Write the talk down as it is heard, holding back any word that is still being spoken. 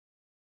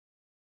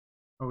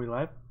Are we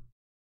live?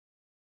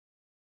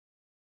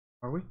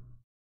 Are we?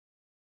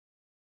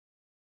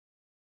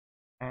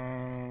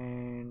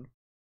 And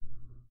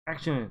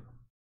action.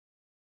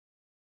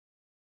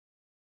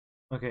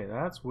 Okay,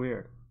 that's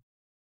weird.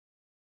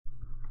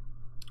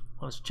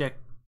 Let's check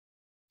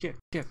it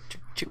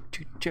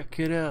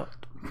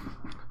out.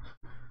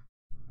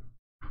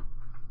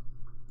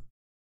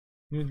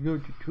 Let's go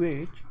to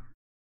Twitch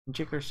and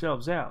check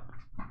ourselves out.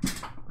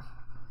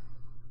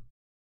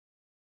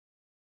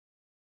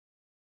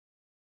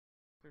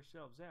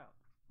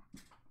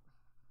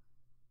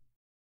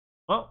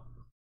 Well,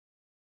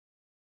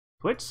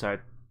 Twitch site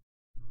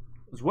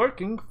is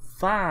working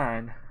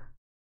fine.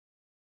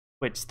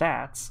 Twitch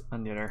stats,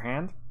 on the other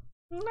hand,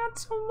 not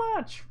so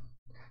much.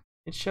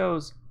 It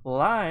shows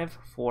live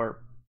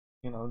for,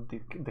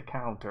 the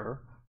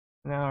counter.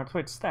 Now our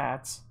Twitch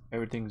stats,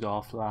 everything's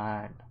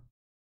offline.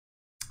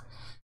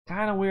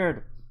 Kind of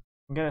weird,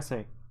 I gotta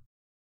say.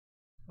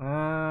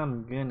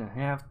 I'm gonna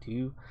have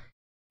to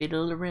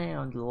fiddle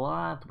around a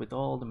lot with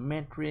all the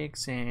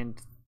metrics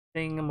and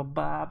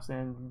thingamabobs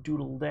and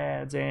doodle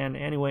dads. And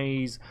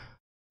anyways,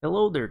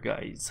 hello there,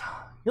 guys.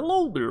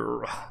 Hello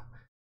there,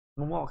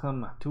 and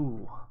welcome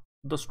to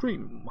the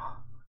stream.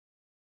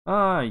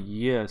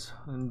 Yes,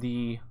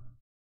 the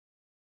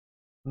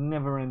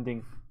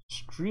never-ending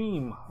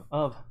stream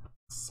of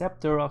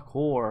Septerra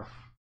Core.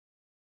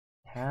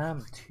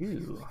 Time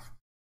to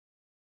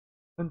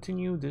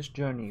continue this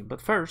journey,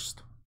 but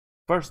first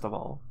of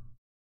all,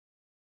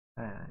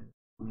 I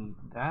need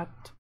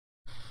that.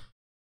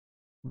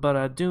 But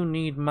I do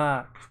need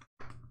my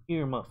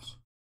earmuffs.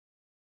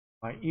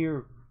 My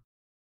ear.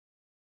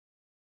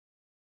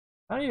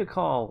 How do you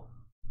call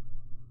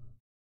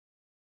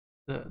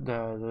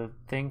the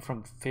thing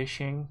from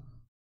fishing?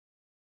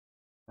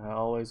 It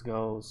always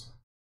goes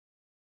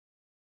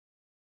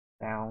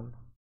down.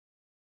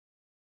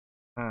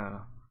 I don't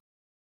know.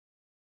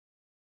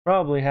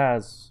 Probably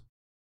has.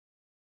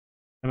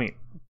 I mean,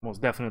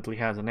 most definitely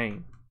has a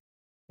name.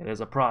 It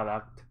is a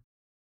product.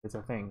 It's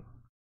a thing.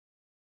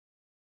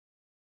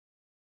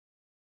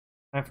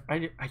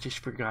 I just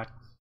forgot.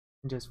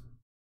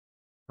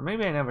 Or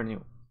maybe I never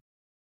knew.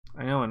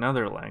 I know in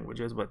other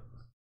languages, but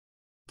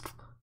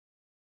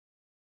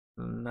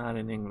not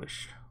in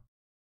English.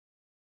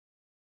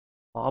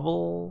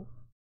 Bobble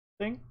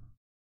thing?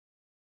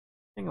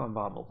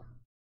 Thingamabobble.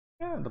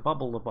 Yeah, the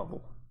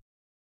bubble.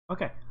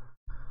 Okay.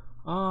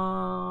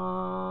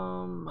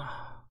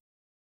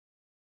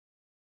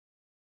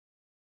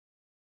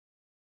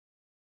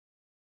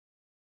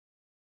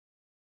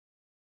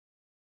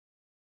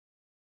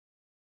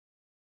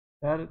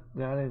 That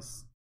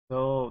is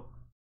so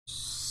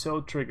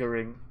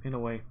triggering in a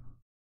way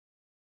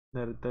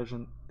that it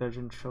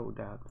doesn't show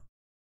that.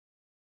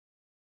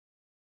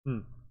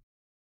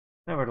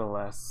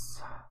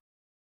 Nevertheless,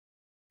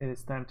 it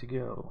is time to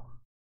go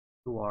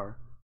to our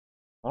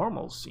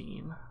normal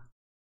scene.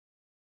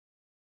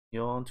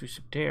 Go on to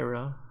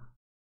Septerra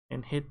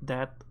and hit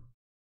that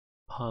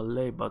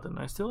play button.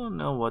 I still don't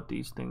know what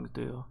these things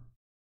do.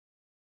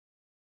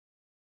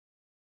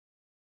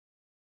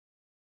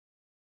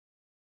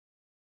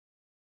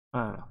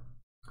 I don't know.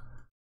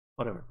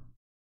 Whatever.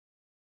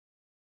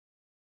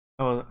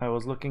 I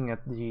was looking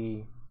at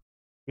the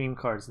stream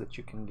cards that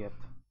you can get.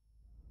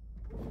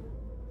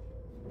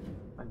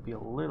 Might be a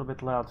little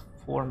bit loud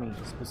for me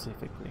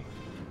specifically.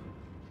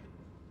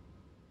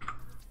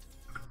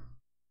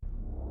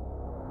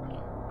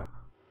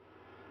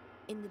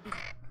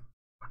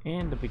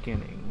 In the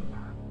beginning.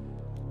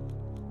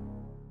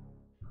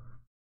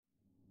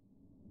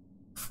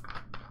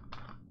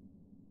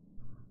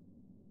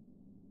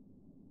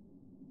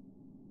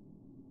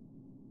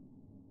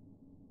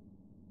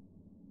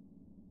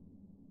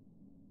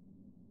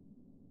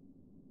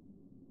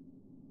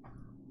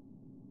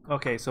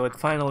 Okay, so it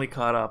finally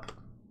caught up.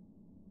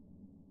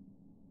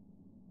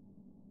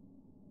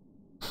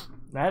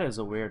 That is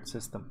a weird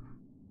system.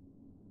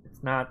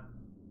 It's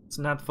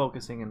not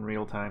focusing in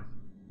real time.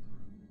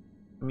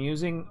 I'm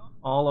using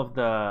all of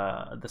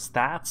the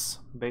stats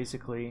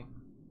basically.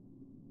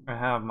 I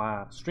have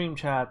my stream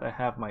chat, I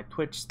have my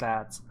Twitch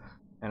stats,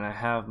 and I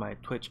have my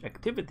Twitch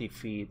activity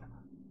feed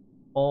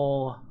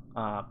all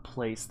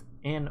placed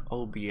in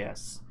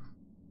OBS.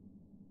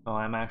 So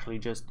I'm actually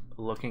just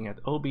looking at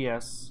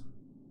OBS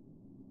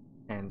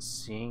and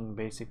seeing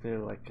basically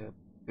like a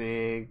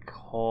big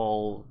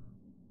whole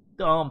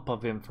dump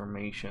of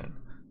information,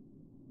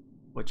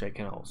 which I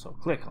can also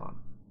click on.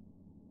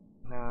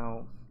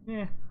 Now,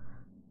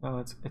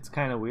 it's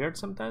kind of weird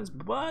sometimes,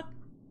 but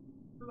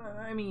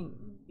I mean,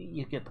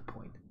 you get the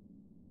point.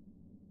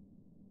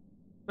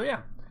 So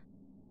yeah.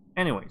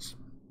 Anyways,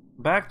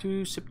 back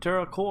to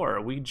Septerra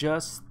Core. We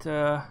just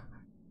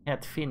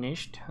had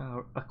finished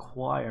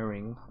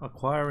acquiring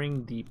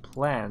the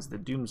plans, the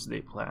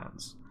Doomsday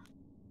plans.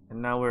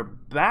 And now we're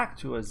back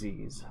to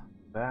Aziz.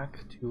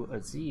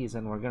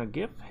 And we're gonna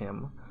give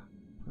him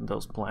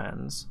those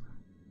plans.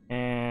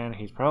 And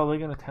he's probably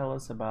gonna tell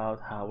us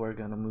about how we're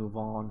gonna move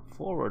on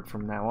forward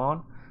from now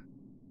on.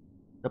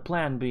 The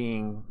plan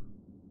being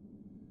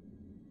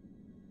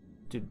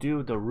to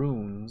do the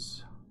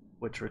runes,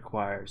 which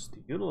requires to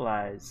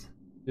utilize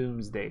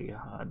Doomsday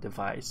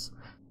device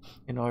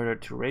in order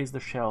to raise the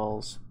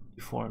shells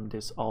to form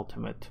this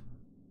ultimate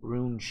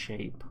rune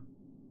shape,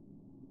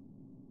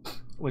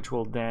 which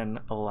will then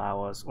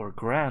allow us or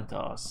grant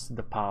us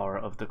the power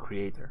of the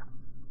creator,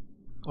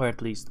 or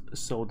at least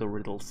so the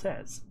riddle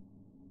says.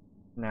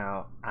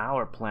 Now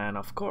our plan,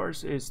 of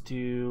course, is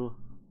to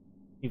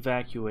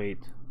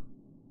evacuate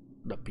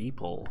the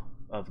people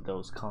of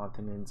those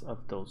continents,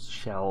 of those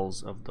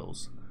shells, of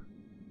those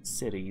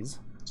cities,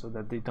 so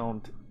that they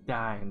don't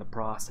die in the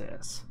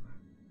process.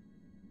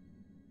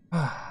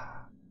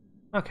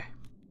 Okay.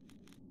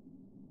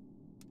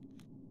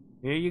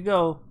 Here you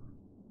go.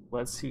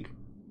 Let's see.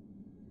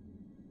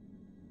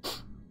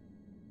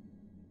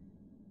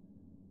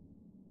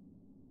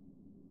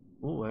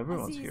 Oh,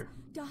 everyone's here.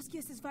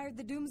 Doskius has fired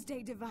the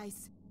Doomsday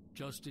device.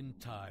 Just in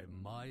time,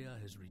 Maya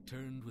has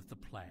returned with the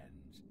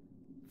plans.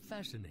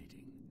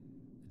 Fascinating.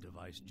 The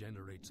device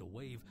generates a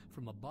wave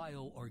from a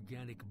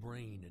bio-organic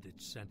brain at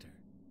its center.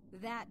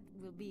 That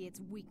will be its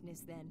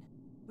weakness then.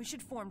 We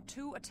should form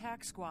 2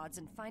 attack squads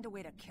and find a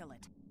way to kill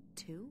it.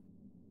 2?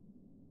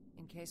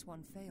 In case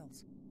one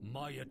fails.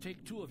 Maya,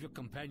 take 2 of your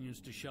companions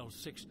to Shell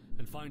 6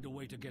 and find a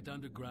way to get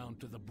underground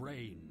to the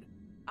brain.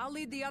 I'll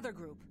lead the other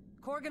group.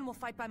 Corgan will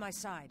fight by my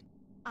side.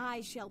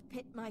 I shall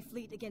pit my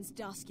fleet against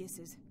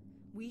Doskius's.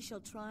 We shall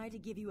try to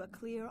give you a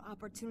clear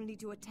opportunity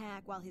to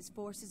attack while his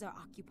forces are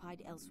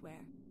occupied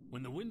elsewhere.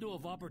 When the window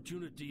of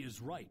opportunity is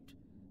right,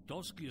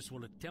 Doskius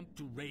will attempt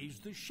to raise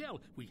the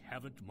shell. We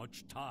haven't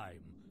much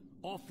time.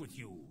 Off with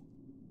you.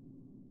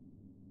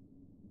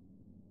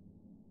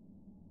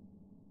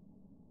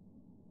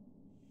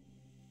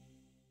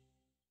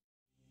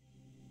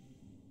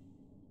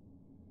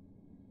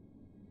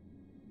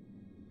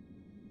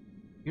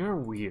 You're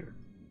weird.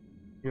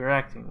 You're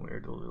acting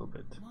weird a little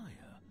bit.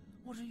 Maya,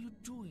 what are you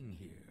doing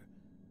here?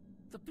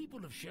 The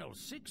people of Shell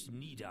 6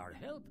 need our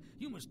help.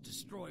 You must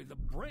destroy the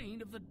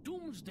brain of the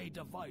Doomsday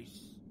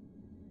device.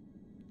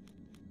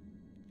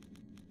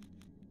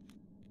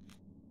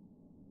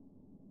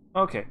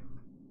 Okay.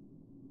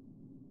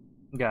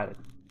 Got it.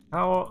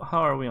 How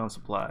are we on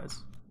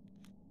supplies?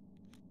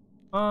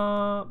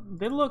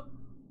 They look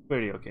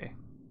pretty okay.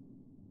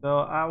 So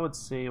I would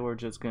say we're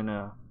just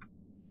gonna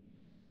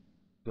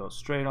go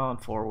straight on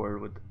forward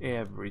with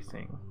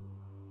everything.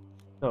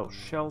 So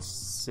Shell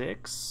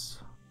 6,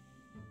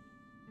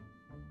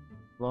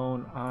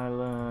 Lone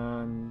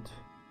Island,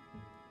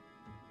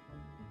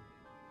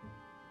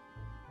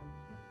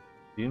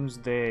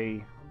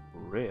 Doomsday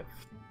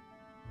Rift.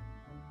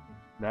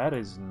 That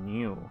is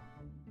new.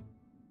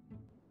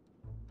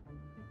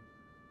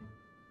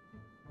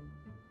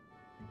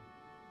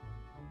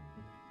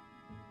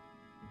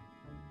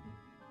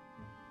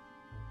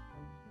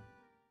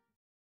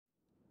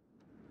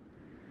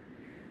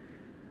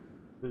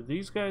 Did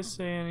these guys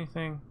say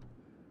anything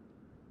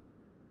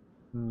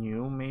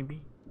new,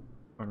 maybe?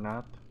 Or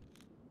not?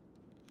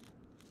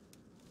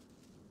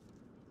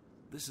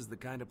 This is the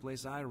kind of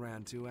place I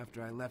ran to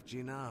after I left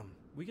Jinam.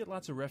 We get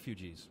lots of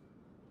refugees.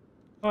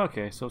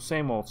 Okay, so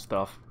same old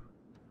stuff.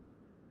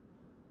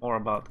 More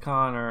about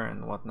Connor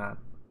and whatnot.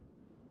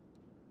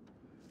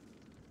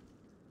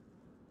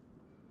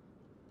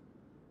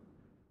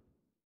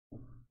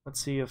 Let's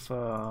see if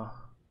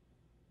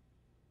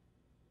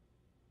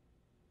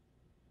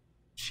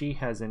she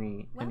has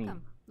any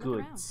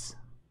goods.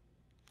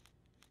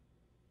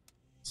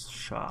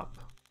 Shop.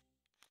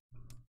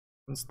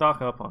 And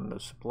stock up on the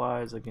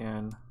supplies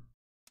again.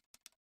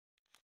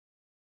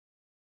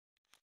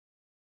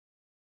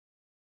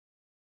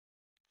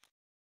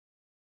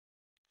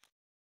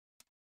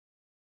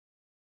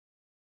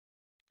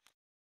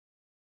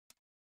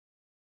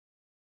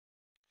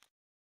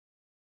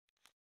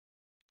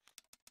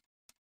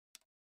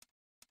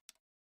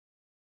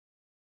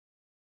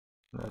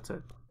 That's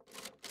it.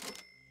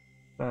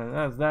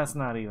 That's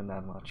not even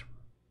that much.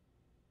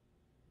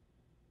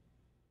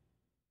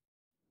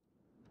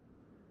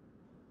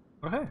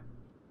 Okay.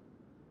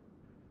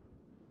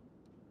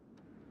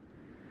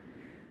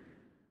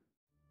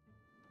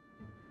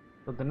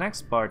 So the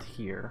next part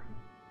here,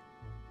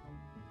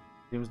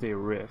 Doomsday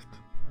Rift,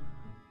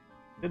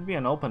 should be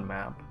an open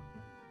map.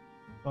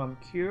 So I'm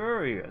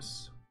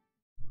curious.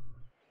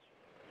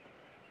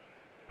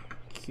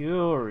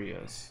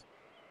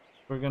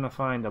 We're gonna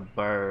find a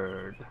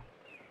bird.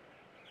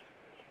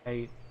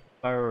 A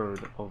bird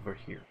over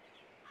here.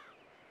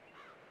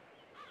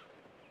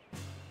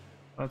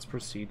 Let's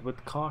proceed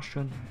with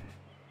caution.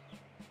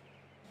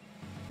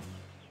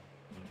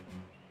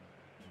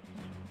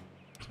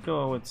 Let's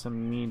go with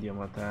some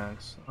medium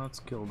attacks. Let's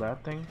kill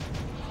that thing.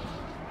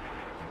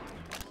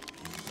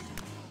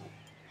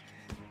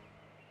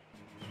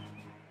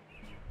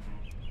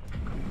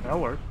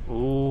 That'll work.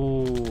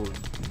 Ooh,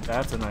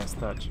 that's a nice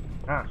touch.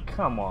 Ah,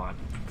 come on.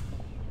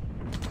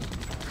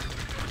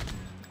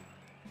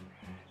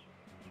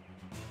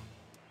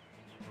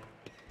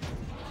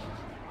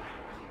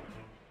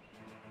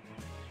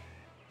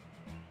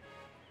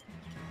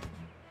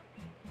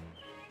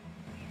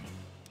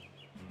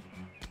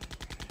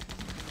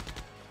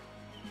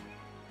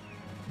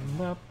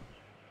 Nope.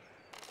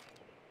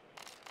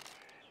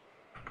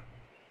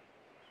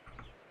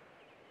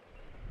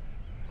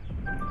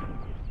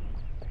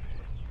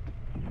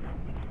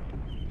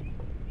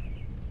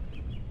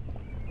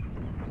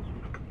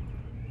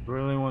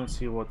 Really want to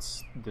see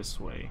what's this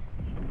way.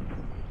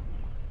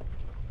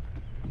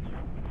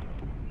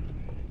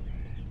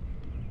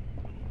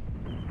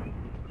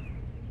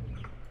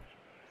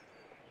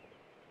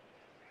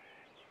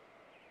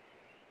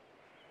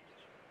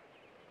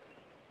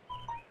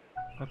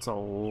 That's a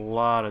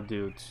lot of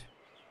dudes.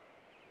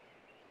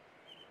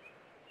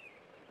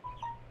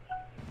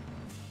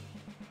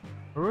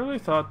 I really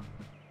thought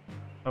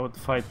I would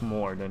fight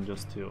more than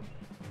just two.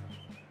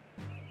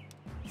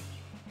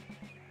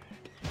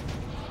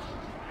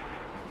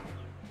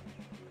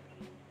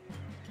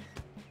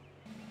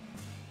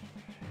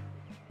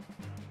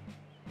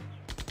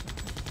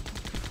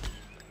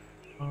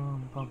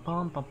 Bum,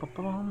 bum, bum, bum,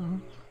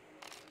 bum.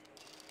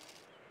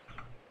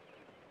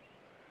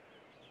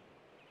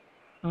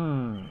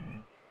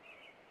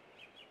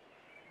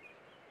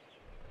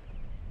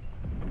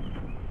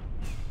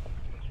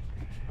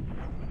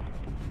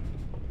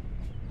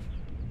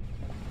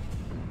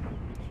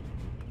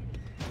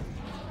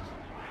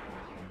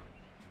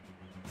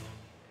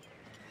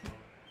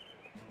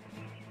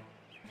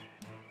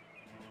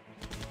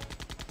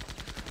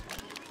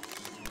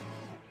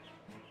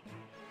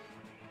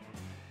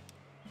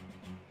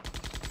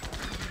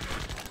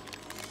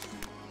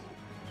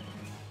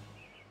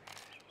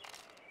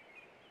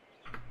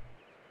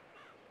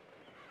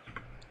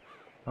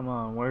 Come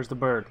on, where's the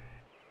bird?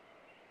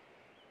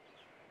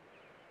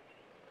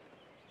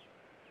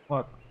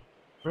 What?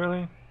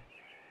 Really?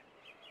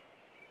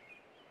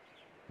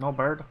 No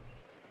bird?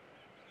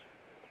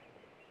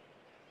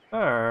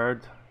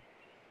 Bird?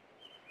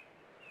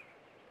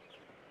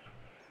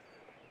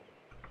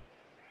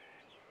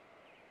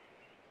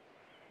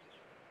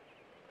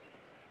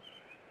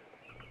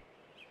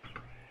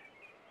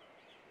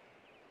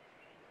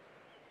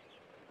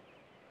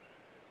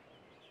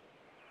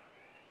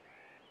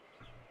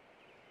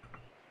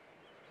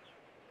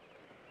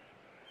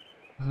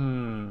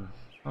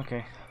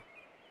 Okay.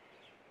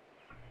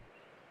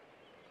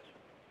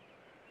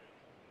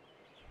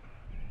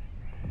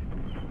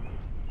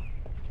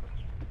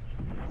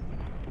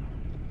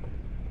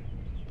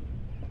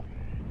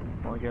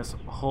 Well, I guess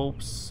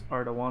hopes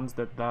are the ones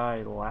that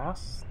die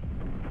last.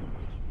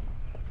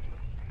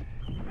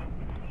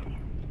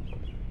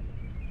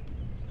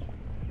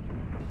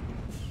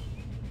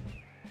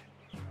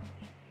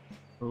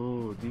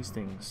 Ooh, these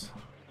things.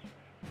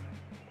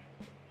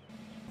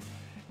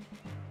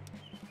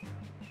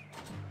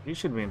 These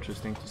should be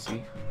interesting to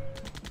see.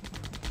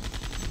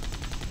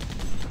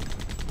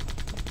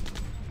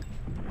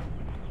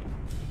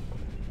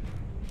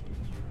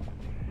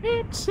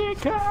 It's a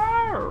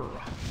car!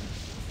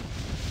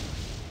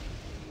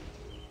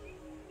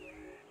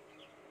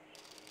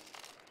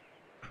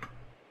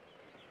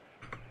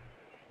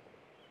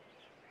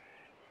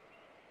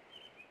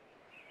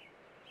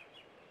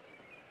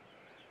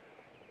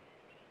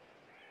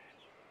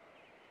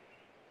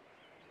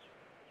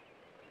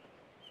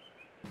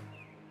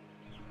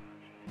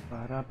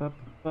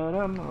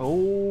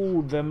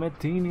 Oh, the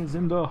Metin is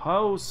in the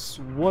house.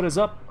 What is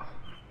up?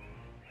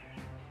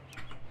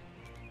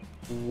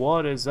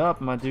 What is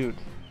up, my dude?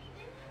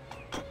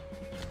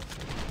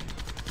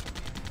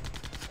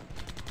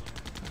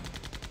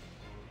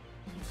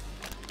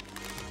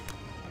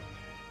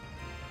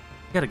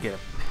 Gotta get a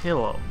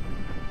pillow.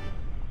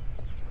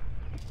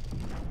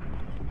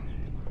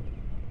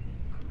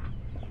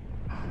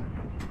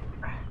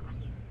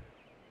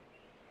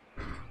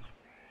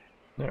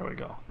 There we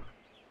go.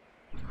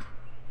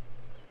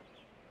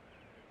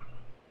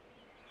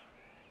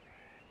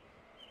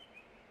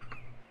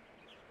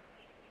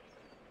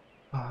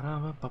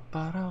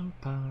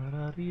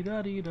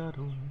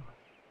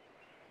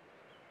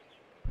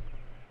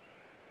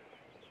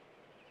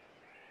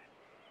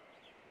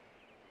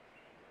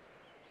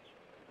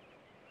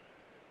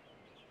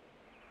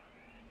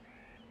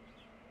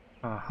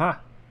 Uh-huh.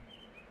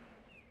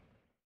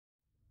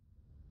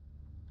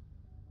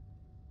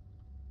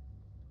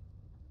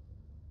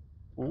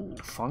 Ooh,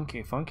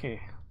 funky, funky.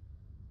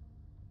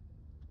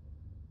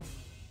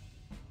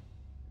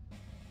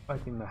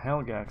 Fighting the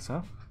Hellgags,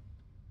 huh?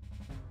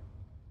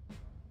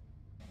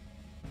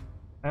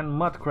 And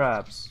mud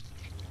crabs.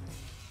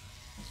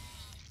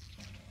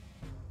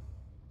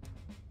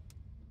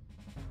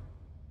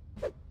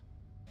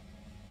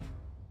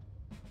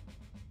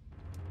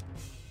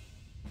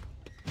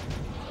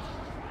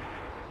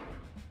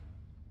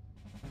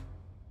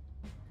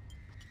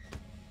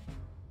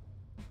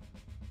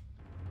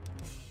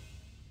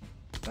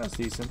 That's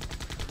decent.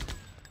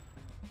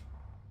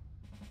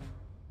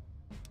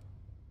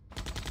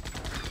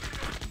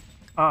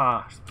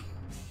 Ah,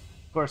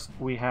 of course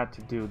we had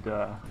to do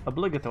the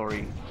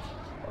obligatory.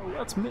 Oh,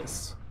 let's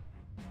miss.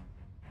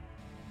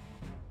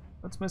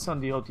 Let's miss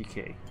on the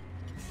OTK.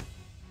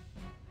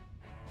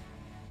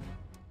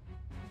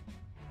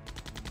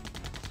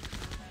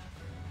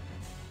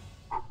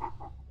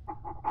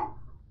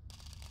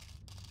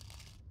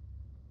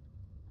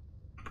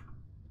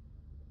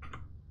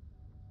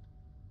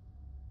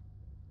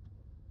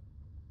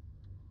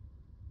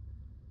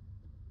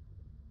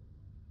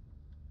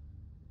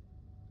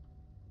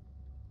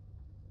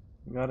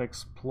 Gotta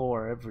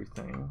explore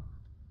everything.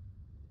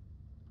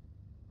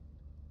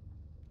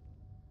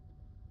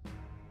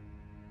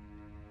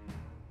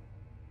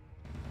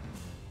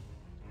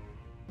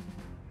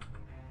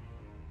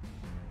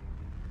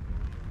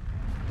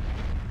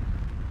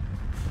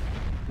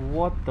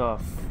 What the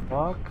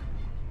fuck?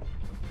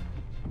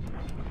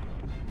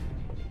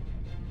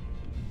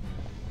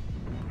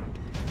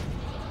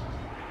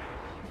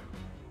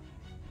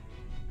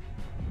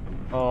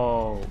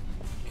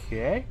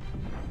 Okay.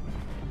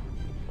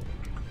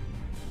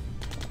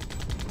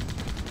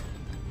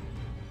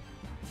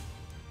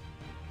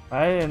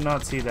 I did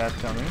not see that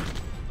coming.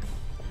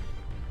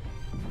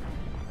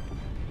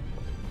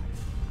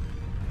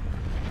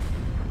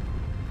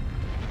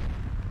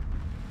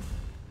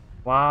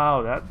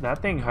 Wow,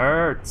 that thing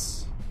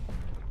hurts.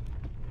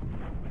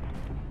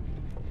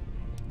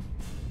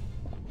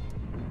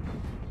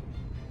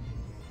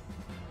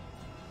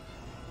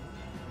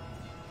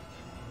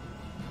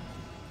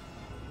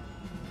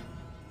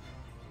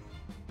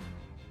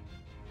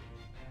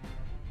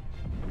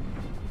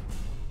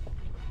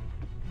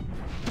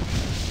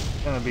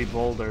 Gonna be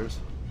boulders.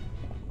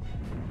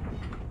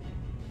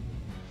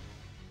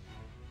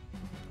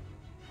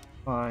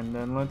 Fine,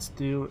 then let's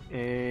do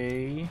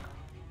a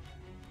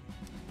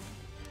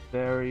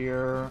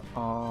barrier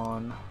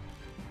on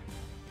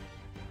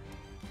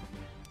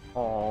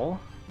all.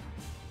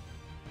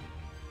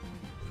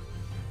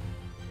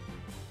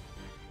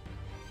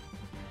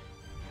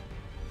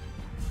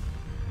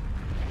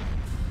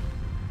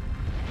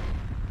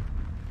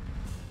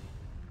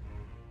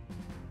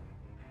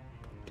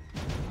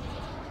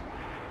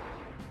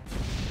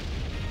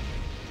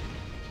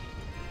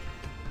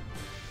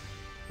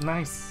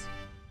 Nice.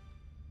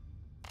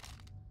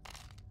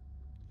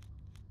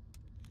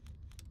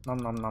 Nom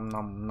nom nom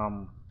nom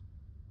nom.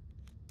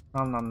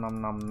 Nom nom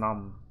nom nom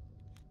nom.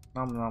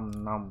 Nom nom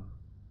nom.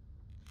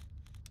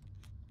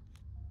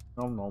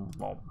 Nom nom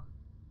nom.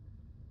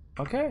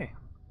 Okay.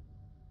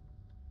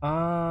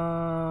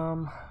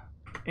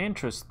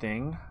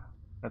 Interesting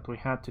that we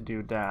had to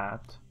do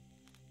that.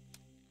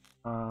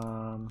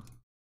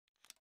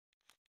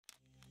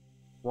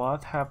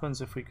 What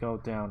happens if we go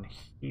down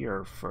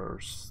here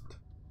first?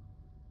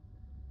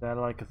 Is that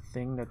like a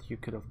thing that you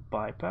could have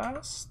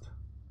bypassed?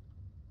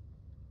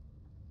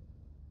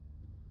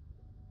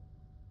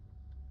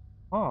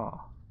 Oh.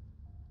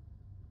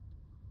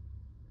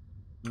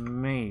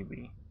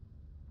 Maybe.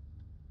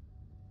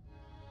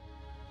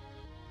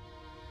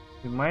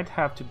 We might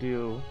have to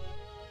do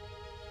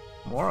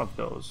more of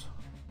those.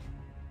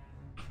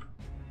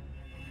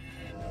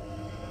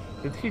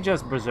 Did he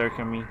just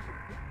berserker me?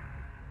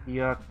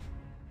 Yuck.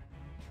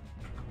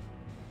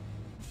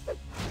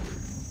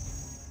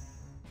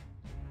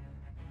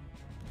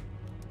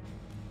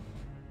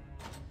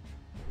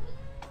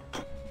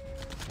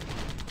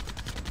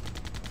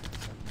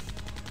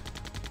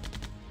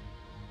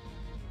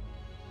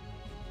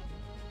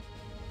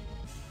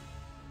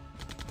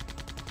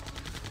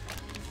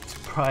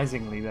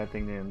 Surprisingly, that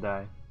thing didn't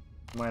die.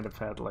 Might have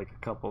had like a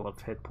couple of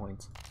hit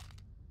points.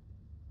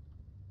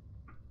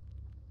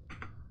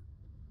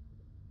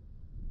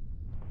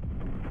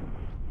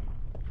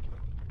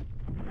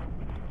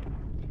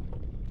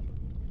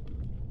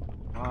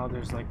 Wow,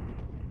 there's like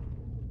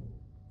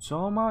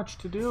so much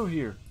to do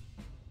here.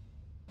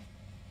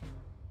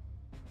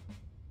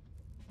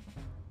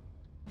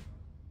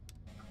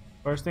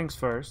 First things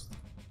first,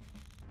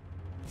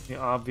 you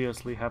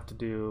obviously have to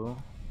do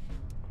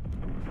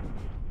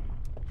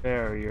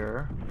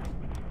barrier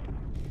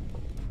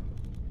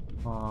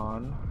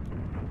on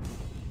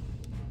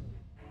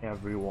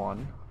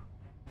everyone.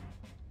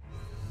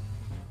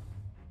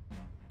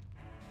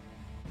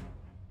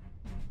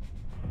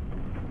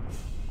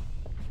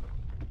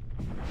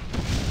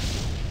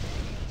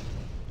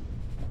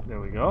 There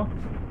we go.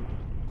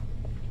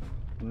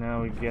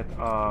 Now we get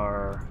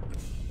our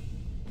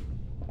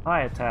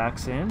high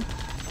attacks in.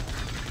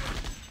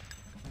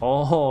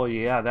 Oh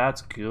yeah,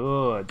 that's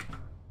good.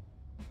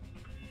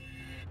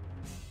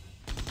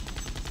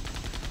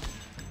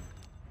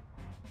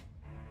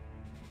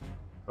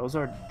 Those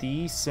are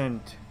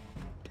decent,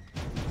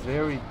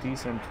 very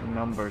decent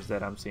numbers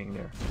that I'm seeing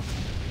there.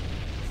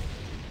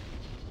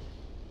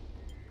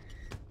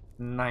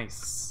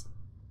 Nice.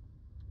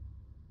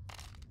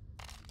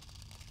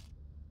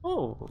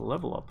 Oh,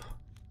 level up.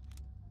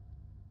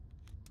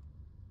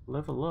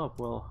 Level up,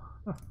 well,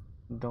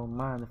 don't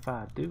mind if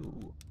I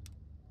do.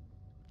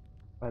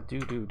 If I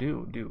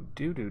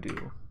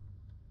do.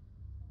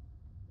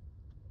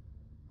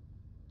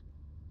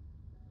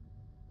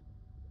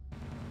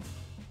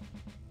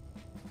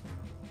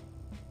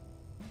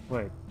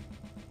 Wait,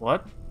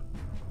 what?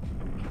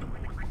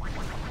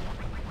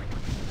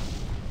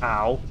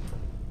 Ow.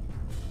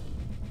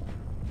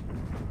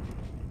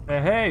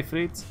 Hey,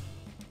 Fritz.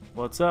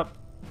 What's up?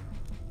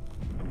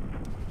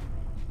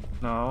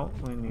 No,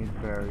 we need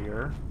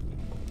barrier.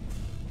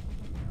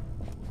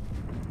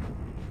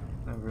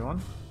 Everyone.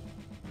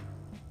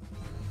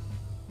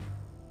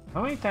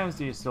 How many times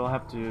do you still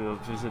have to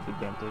visit the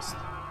dentist?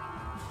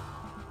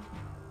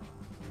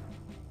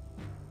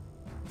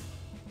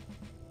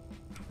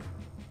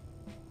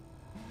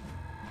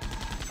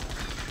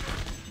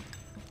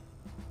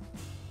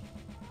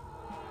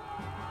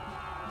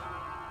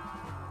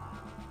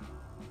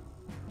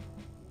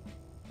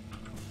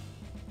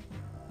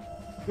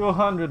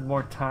 200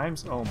 more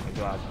times? Oh my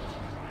god.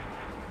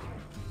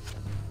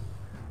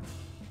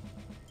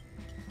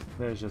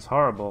 That is just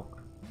horrible.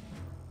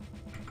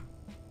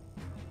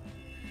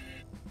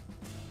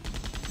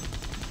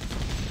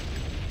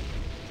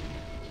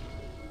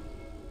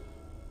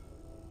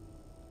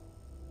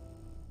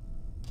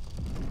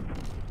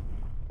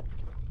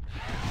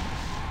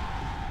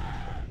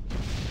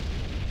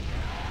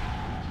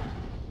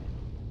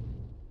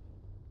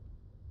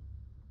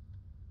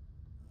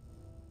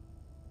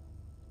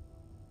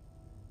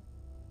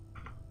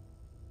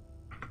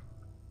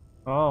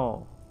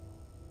 Oh.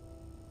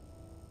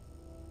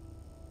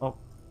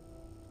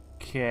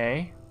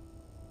 Okay.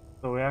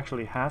 So we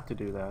actually had to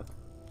do that.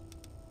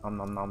 Nom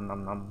nom nom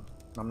nom nom.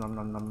 Nom nom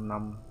nom nom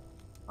nom.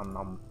 Nom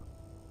nom.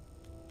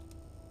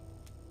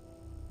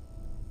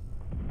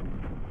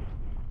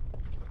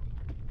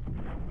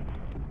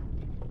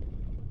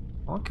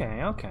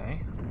 Okay,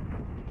 okay.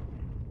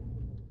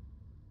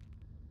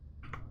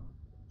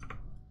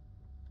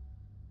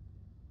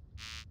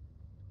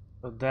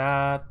 So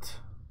that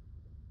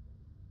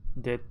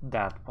did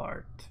that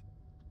part.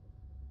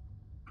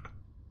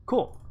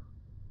 Cool.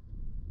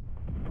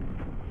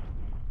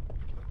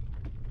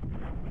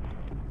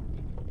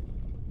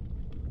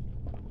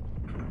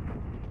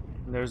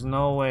 There's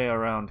no way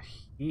around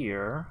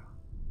here.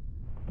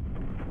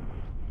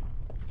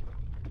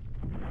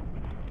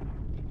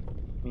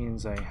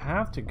 Means I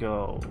have to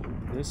go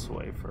this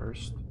way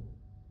first.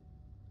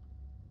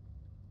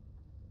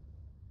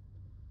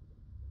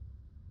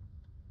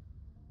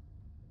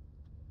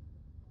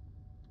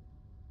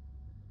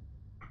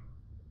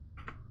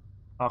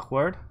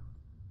 Awkward.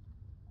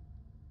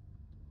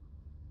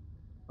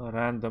 A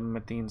random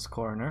Mateen's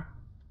corner.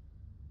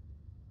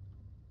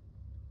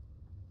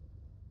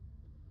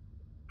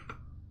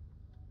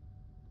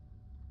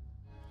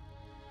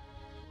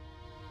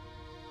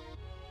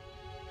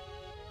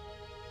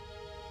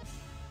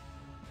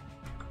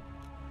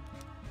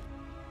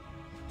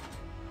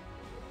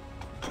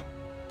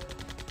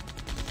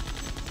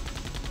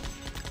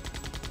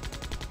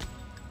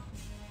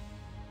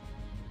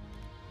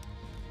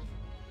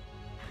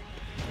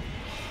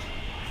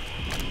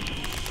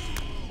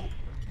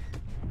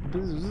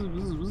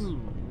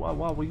 Wah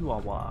wah wee wah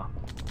wah.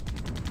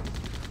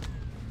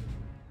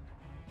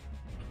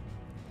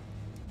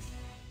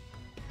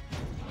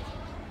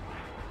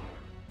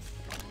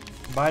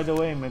 By the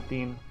way,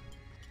 Mateen,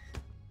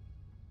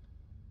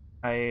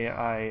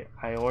 I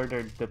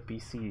ordered the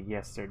PC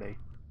yesterday.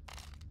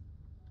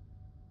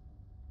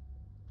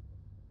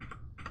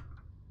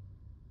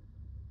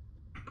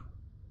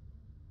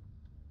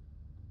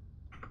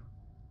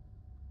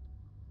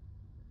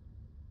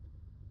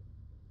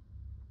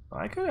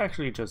 I could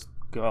actually just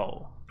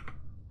go.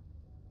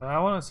 I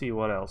want to see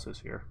what else is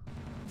here.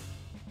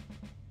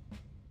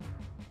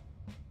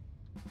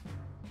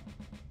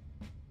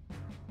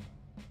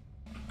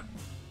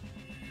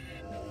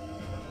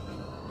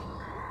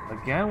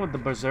 Again with the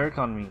berserk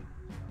on me.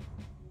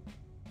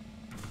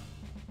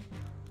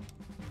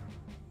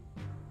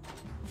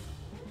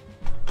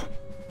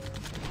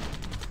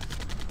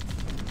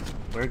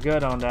 We're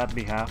good on that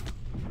behalf.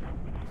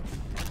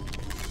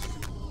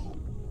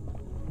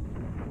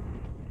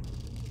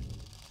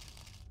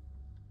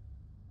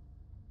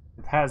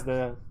 It has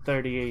the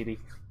 3080.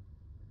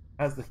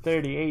 Has the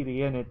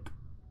 3080 in it.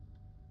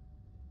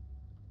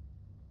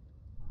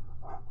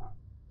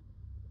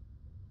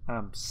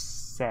 I'm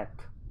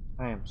set.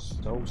 I am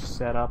so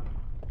set up.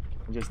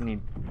 I just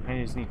need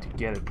to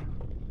get it.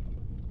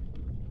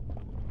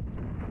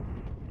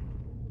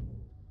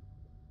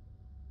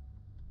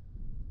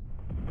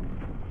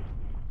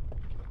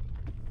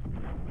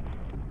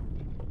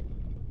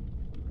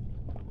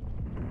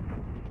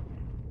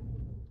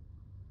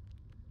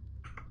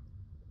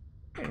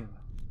 Okay.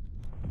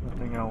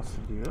 Nothing else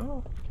to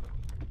do.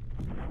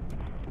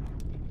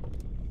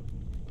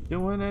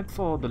 Doing it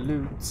for the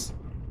loots.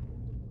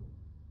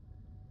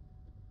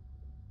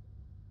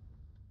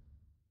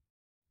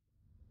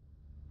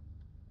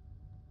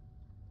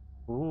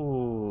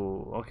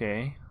 Ooh,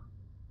 okay.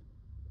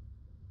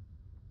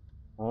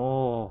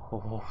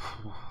 Oh,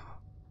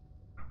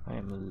 I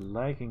am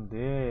liking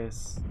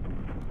this.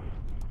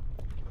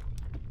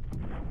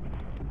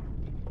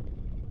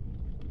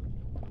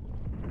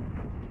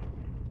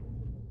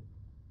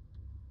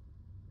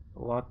 A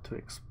lot to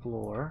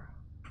explore.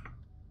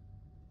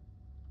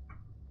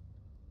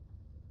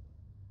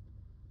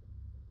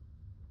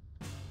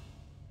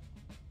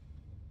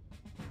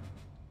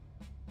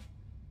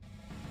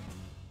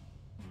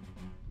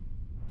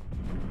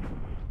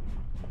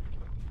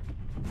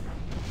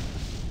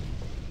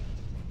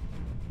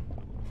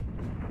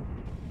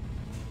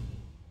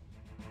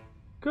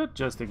 Could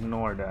just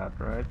ignore that,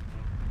 right?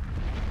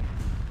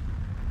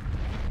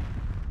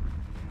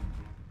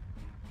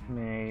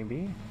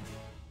 Maybe.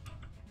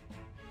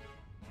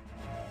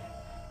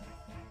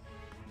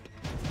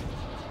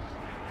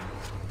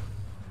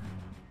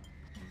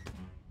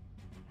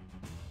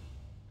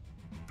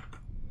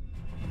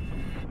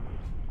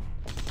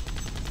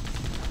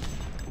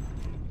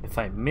 If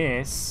I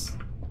miss,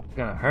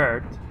 Gonna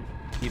hurt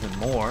even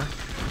more.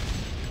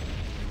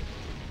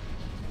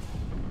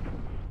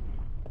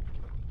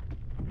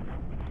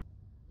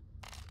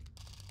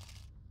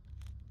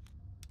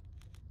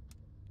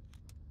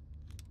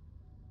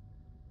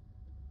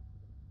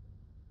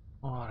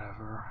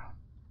 Whatever.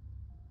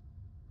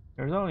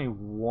 There's only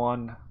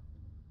one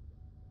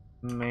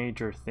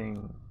major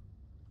thing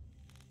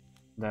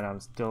that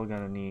I'm still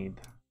gonna need.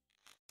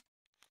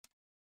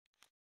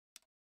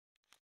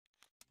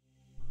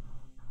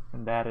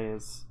 And that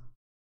is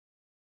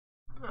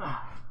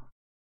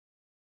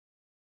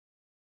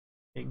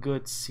a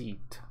good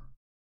seat.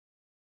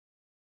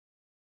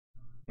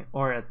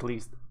 Or at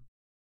least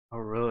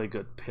a really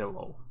good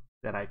pillow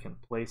that I can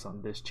place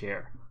on this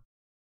chair.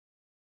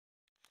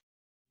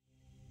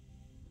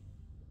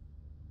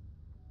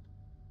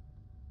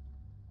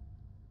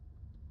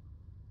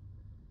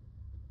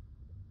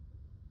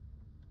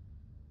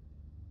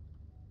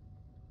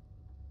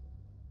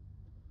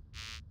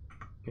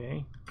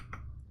 Okay.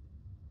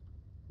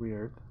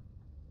 Weird.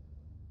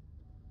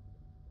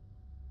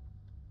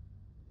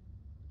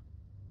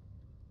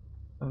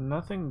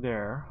 Nothing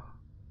there.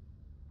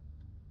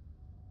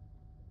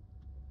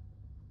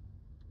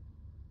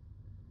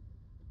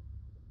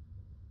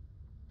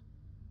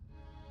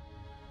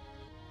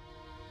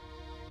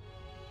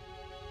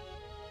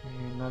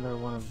 Another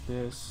one of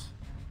this.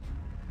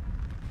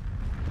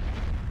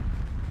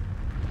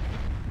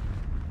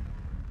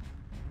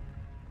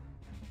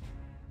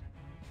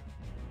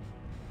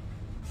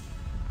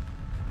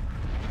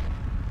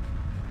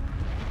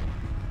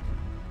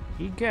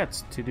 He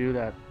gets to do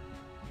that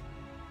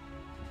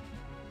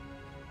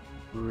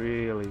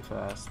really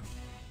fast.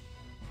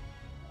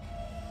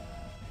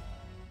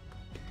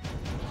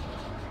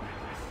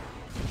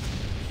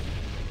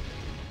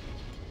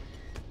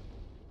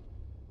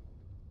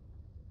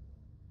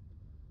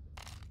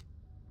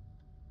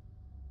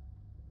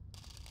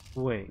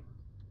 Wait.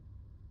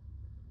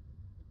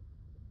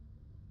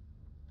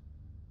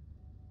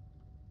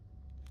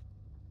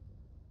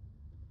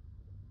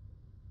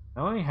 I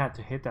only had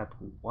to hit that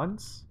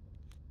once?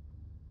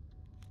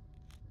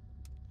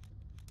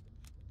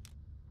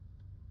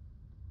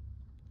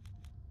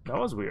 That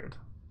was weird.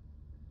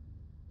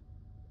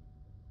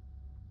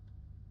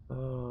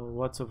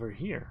 What's over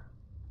here?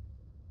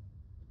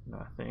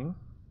 Nothing.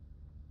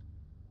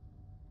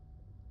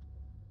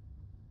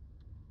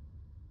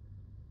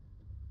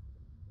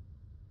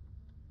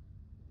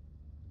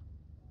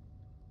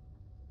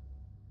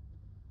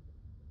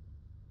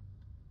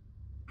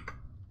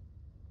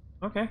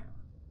 Okay.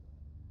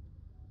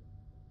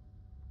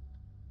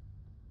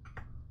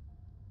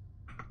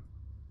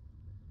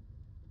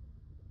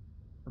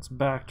 Let's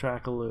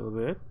backtrack a little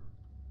bit.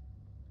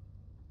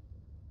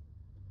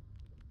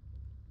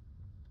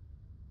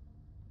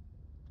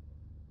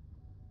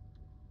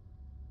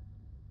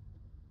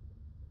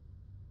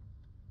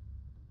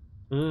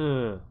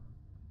 Ugh.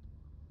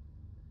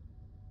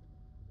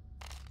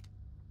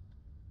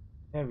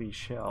 Heavy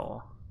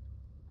shell.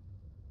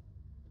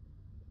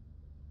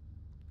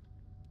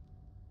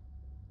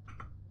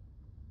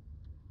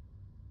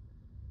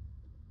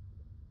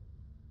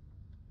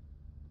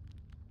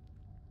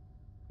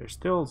 There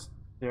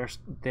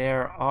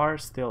are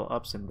still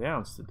ups and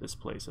downs to this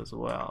place as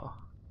well.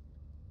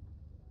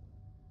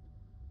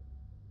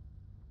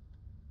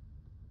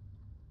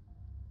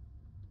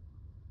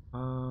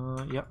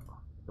 Yep,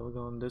 still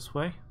going this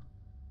way.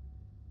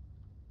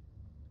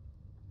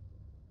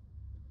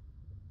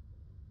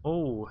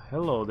 Oh,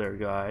 hello there,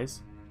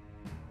 guys.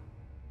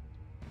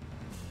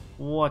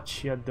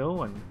 What ya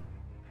doing?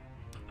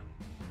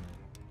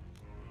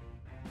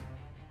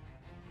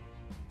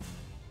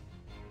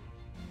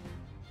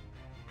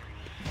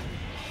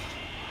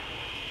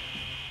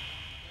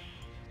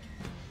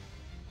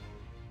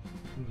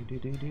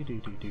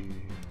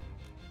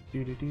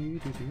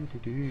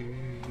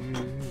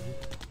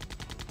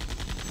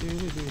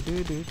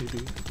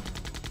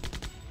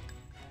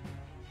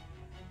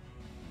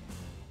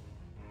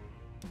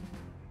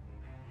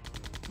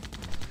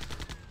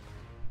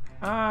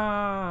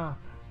 Ah,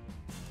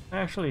 I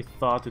actually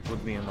thought it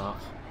would be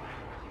enough.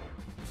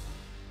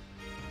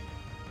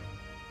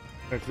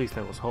 Or at least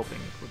I was hoping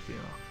it would be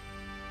enough.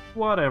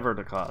 Whatever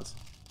the cause.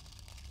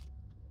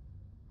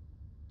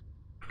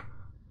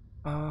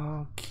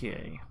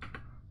 Okay.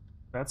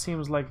 That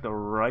seems like the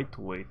right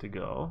way to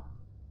go.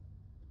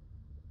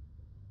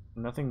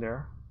 Nothing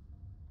there.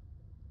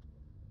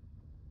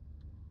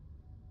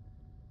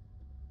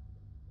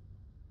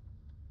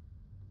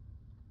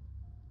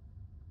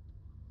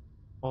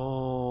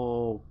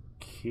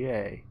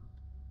 Okay.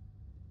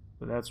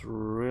 So that's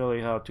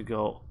really how to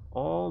go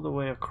all the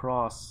way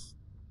across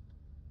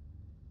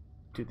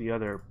to the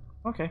other...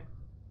 Okay.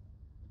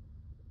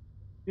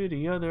 To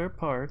the other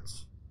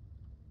parts.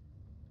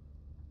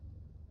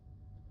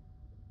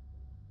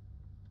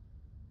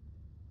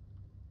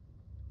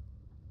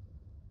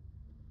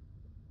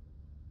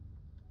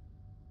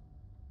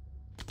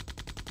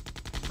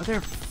 But they're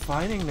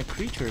fighting the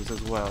creatures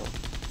as well.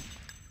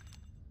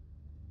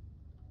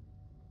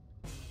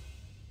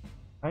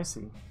 I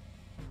see.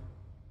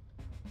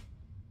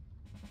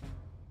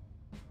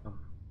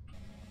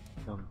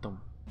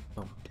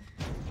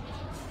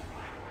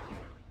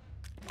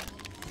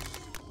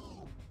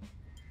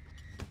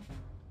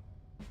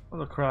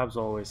 the crabs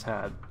always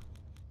had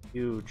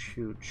huge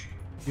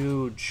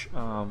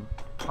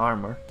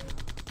armor.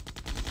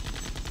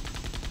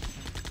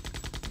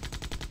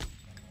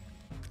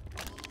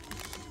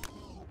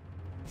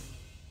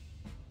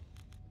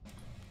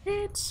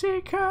 Heat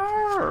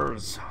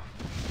seekers!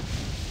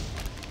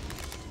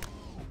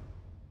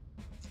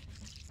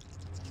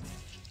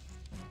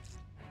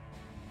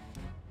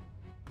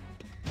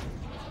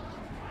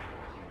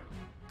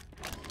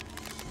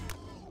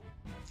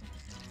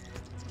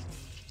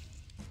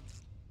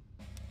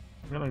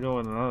 I'm gonna go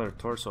with another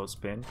torso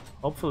spin.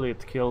 Hopefully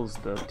it kills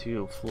the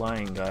two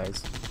flying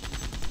guys.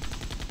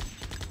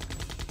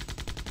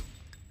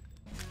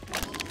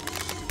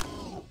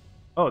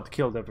 Oh, it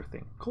killed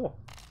everything. Cool.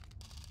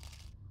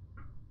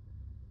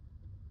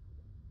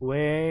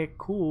 Way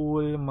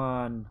cool,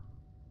 man.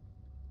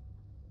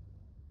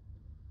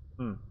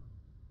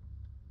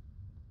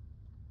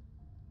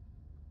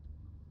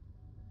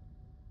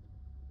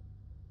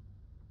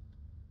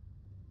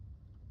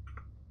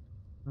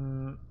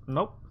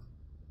 Nope.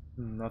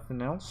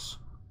 Nothing else.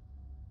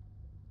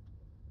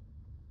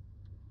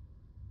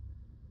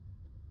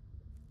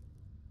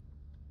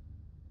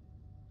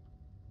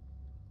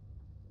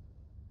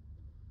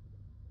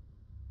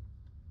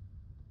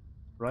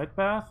 Right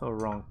path or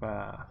wrong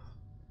path?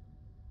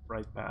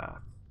 Right path.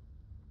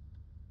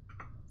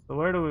 So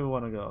where do we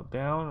want to go?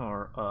 Down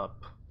or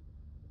up?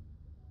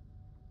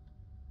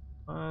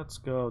 Let's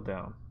go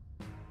down.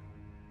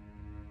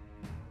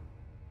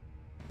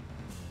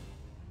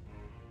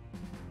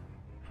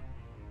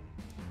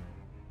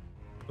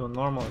 Do a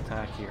normal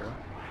attack here.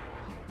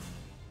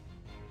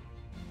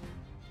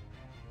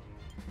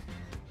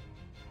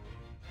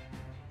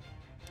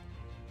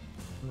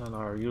 And then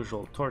our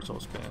usual torso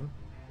spin.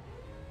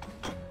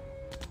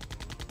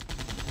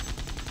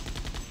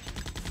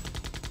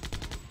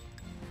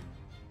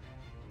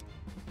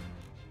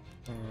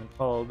 And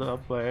followed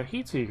up by a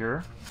heat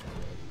seeker.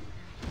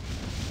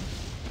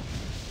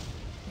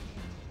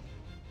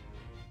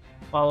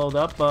 Followed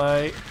up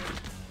by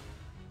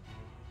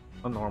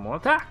a normal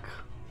attack.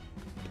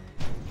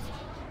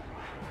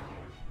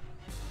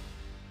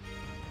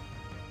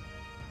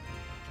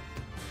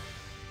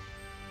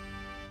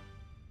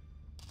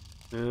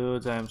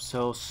 Dudes, I'm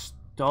so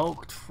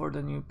stoked for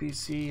the new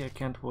PC. I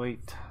can't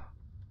wait.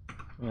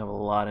 We have a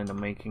lot in the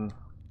making.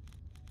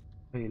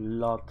 A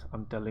lot,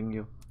 I'm telling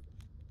you.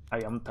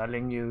 I am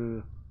telling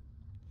you.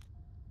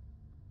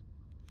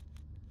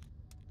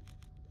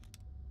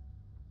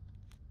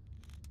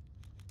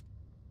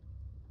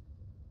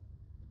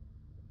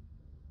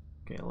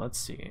 Okay, let's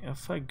see.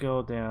 If I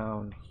go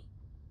down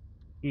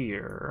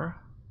here,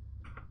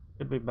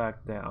 it'd be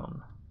back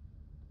down.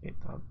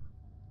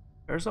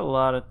 There's a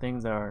lot of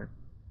things that are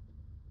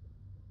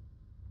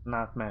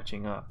not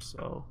matching up,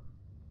 so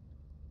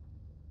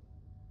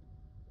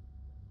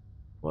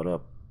what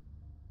up?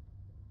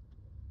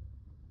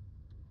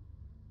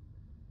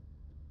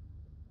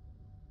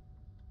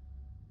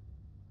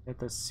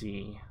 Let us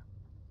see.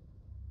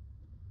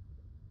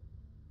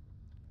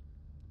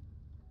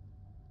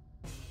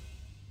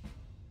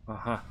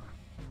 Uh-huh.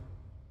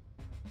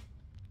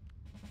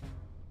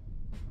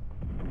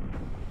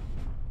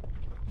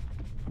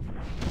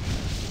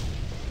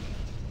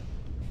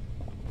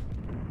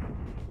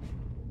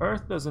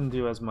 Earth doesn't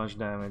do as much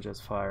damage as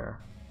fire.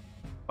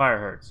 Fire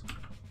hurts.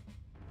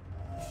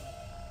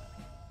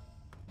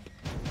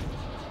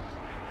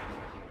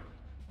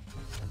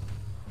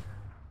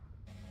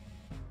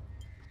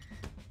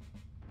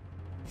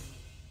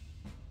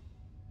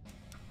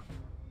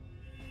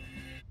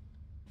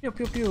 Pew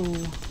pew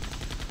pew.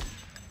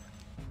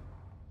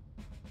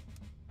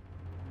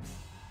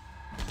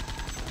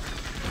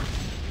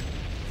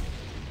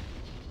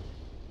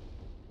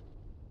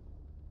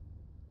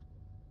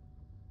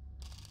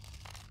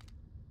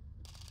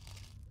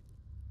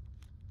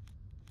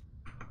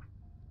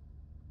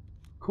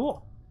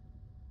 Cool.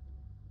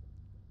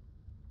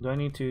 Do I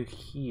need to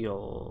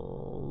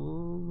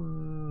heal?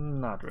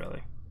 Not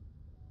really.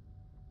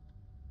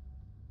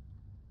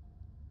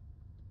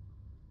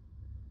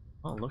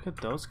 Oh, look at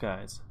those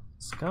guys.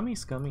 Scummy,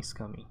 scummy,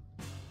 scummy.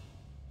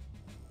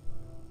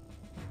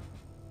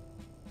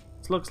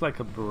 This looks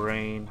like a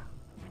brain.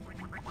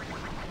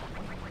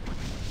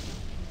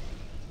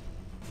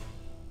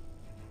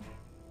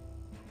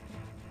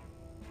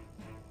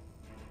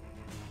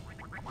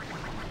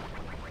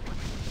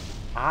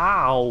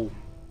 Ow!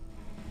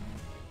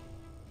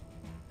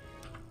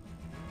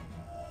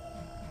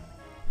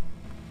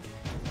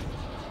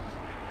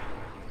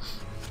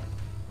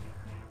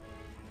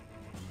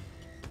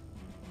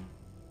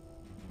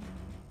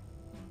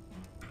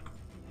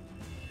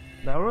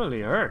 That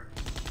really hurt.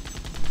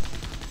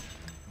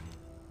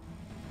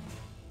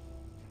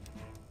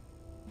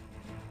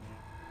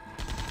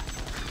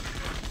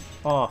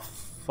 Oh,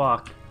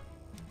 fuck.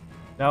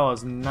 That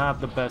was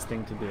not the best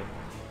thing to do.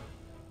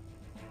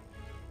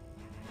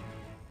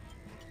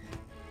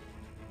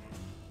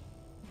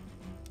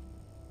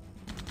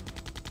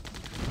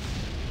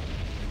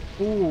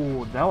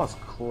 Ooh, that was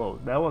close.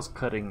 That was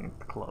cutting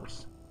it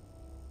close.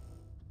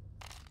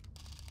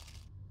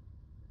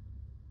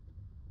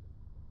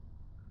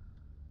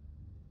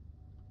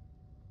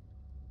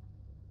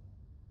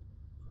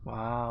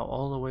 Wow,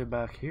 all the way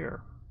back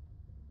here.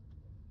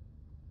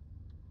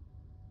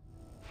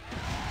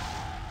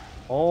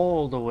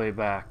 All the way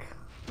back.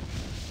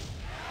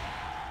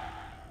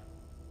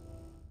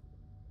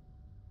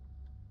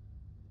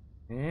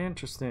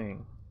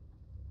 Interesting.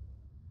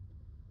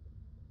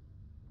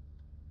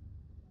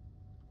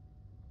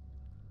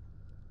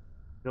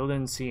 Still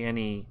didn't see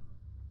any.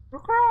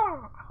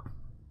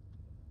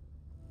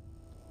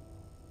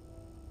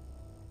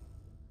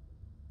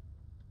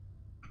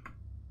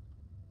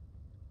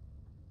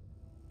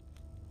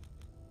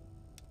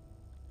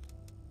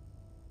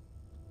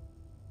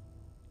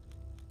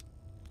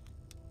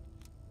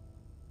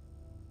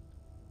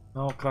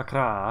 No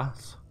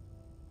cracras.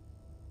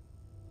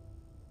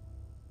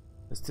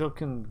 I still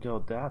can go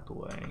that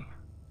way.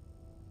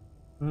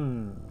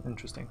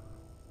 Interesting.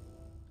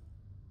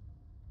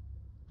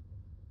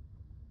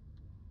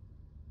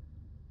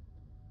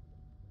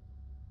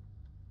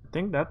 I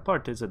think that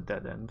part is a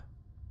dead end.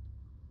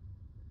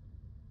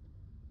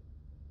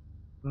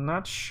 I'm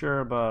not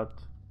sure about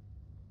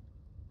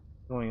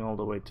going all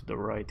the way to the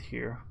right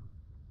here.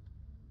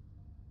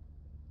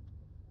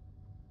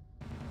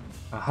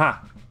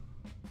 Aha!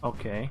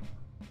 Okay.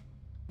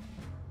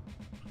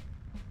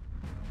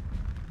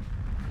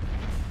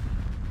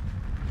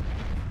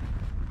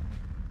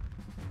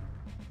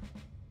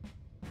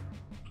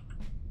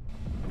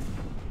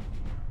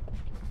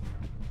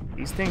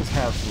 These things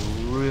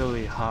have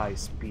really high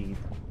speed.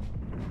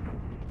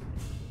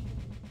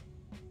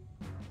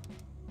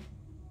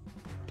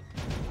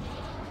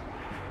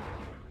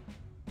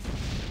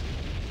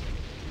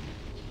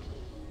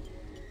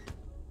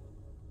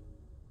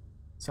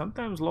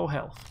 Sometimes low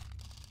health.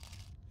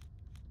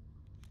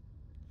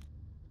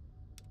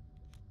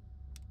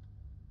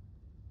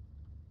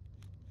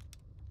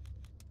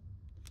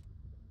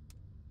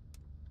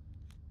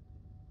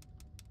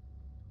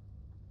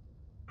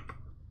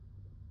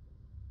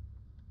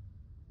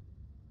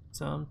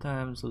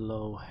 Sometimes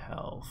low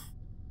health.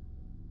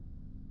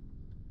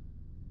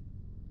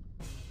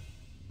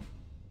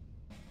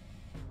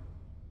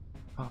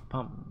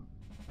 Pum.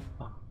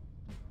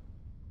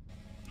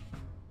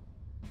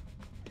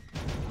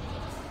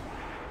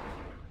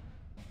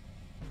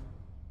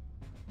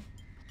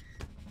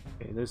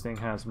 Okay, this thing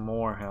has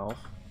more health.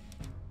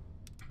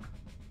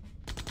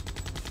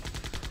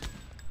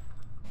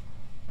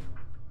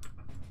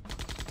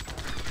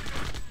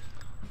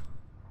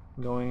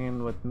 Going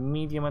in with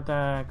medium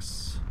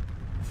attacks.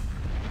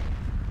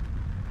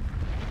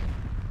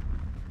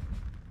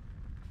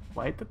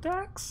 Light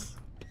attacks?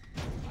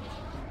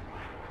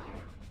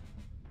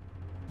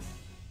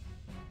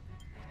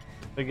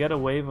 If I get a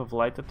wave of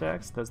light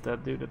attacks, does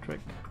that do the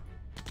trick?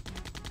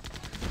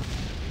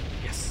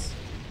 Yes.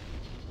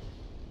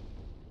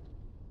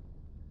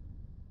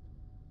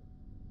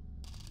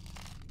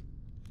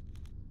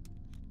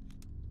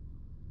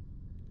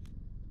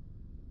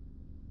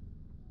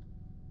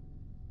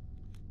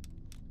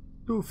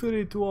 To fit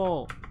it to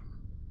all.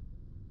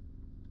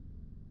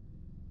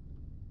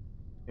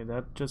 Okay,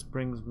 that just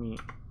brings me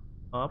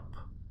up.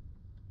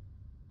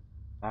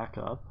 Back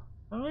up.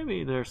 Or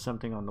maybe there's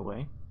something on the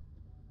way.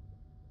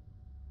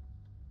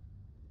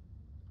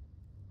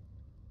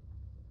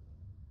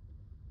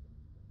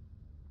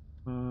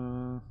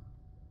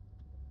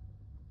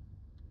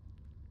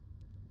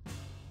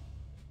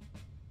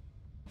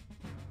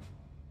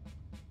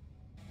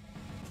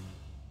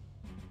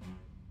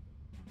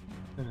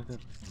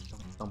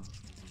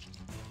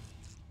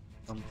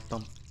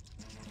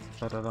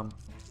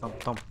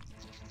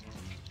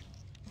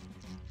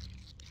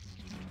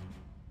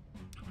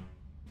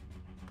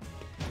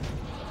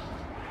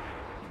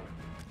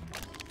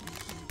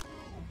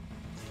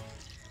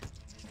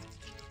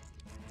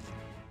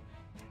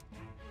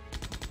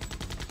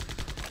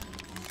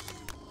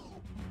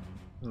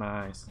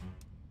 Nice.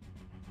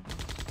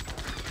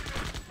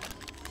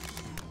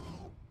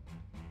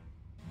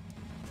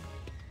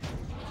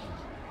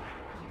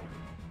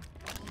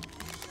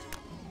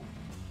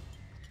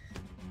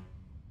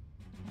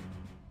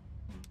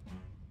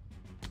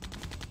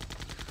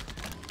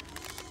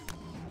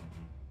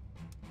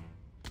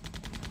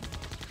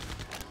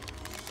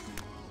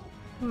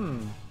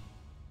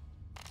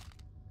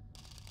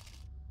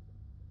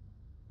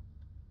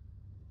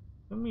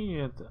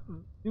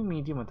 Two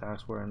medium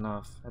attacks were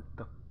enough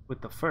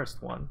with the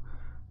first one,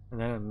 and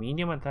then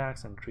medium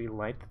attacks and 3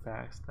 light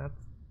attacks. That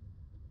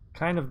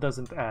kind of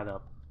doesn't add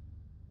up.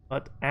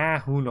 But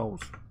who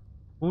knows?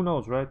 Who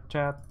knows, right,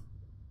 chat?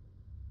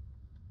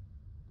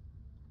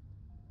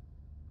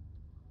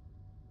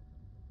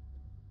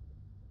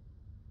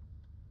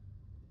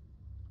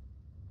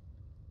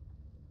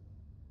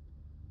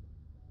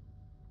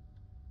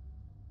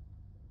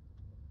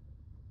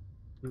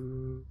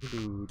 I'm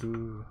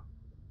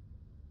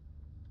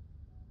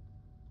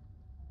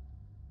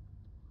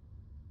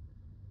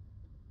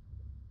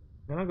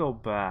gonna go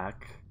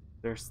back.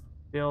 There's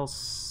still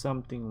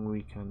something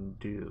we can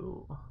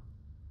do.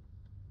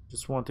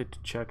 Just wanted to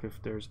check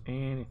if there's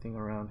anything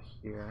around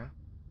here,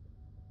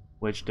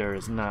 which there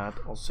is not.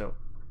 Also,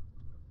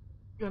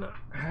 gonna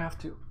have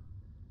to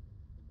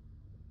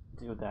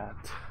do that.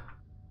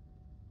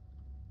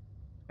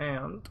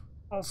 And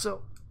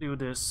also do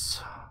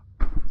this.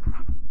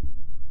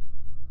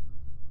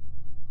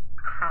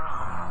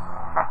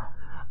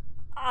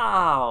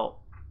 Ow!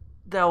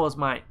 That was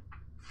my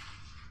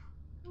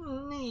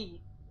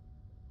knee.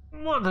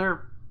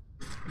 Mother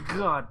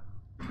God.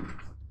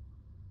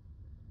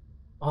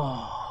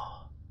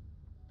 Oh.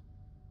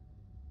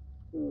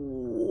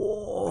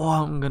 Whoa,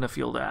 I'm gonna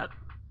feel that.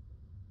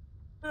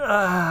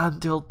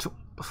 Until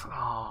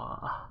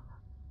I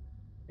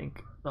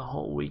think the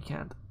whole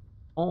weekend.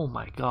 Oh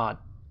my God.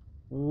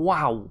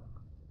 Wow.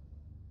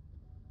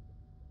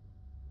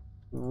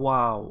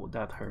 Wow,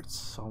 that hurts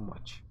so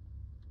much.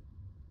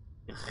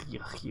 Yuck,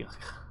 yuck, yuck.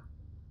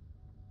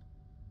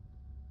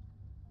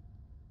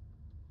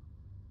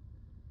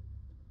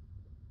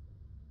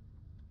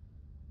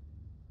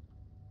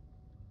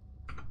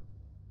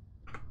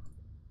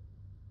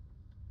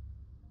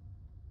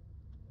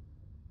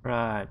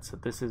 Right, so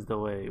this is the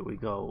way we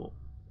go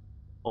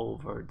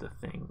over the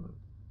thing.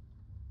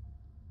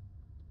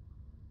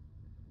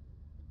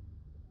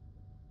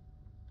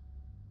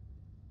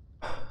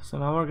 So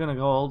now we're gonna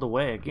go all the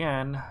way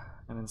again,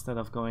 and instead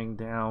of going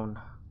down,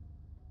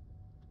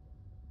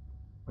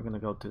 we're gonna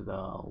go to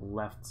the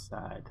left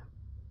side.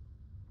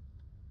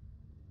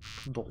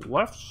 The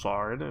left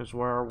side is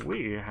where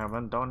we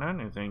haven't done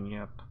anything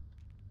yet.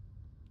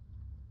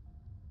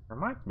 There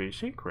might be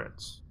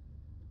secrets.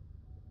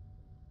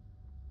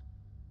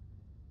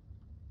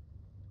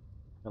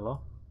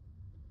 Hello?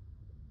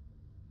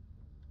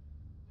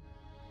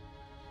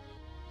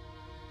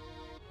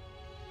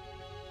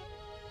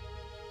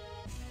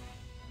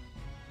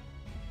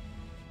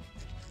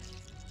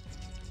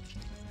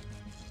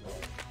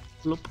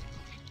 Bloop.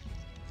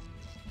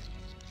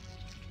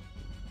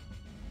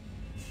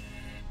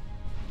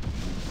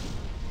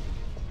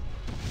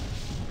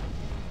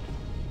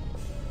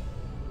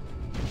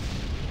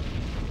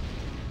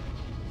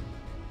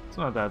 It's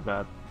not that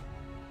bad.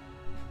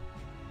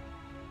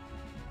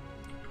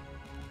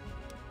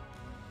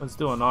 Let's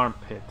do an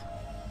armpit.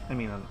 I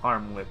mean an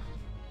arm whip.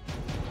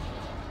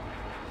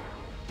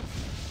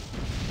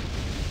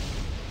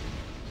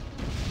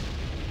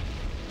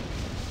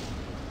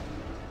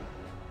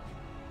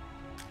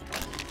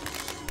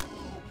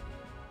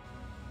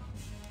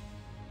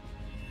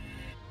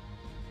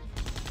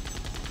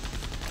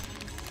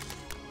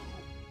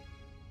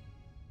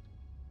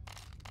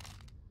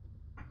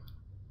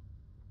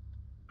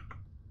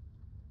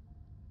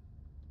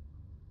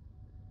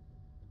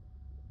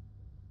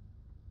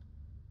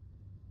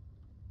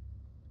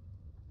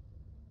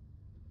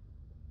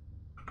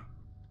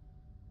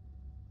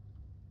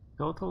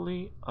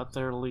 Totally,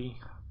 utterly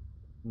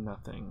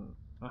nothing.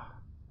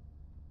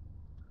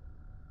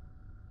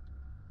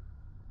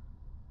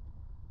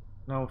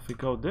 Now if we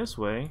go this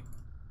way,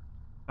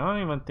 I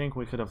don't even think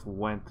we could have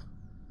went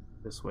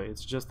this way.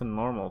 It's just a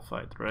normal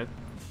fight, right?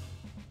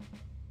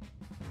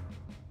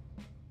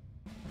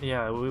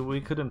 Yeah, we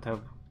couldn't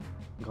have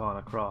gone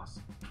across.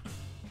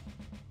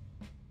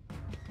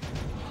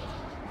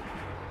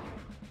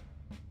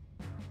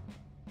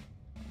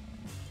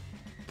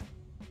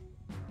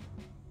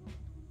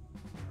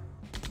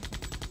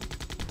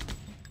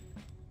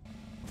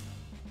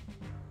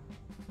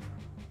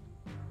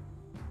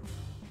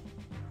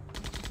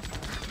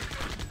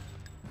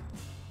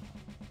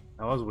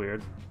 That was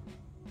weird.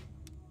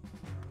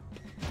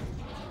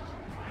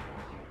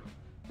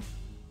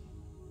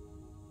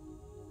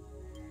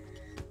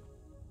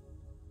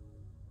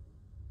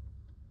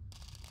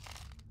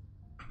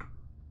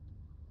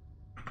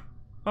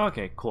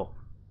 Okay, cool.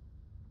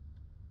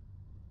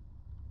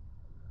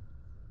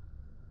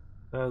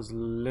 That's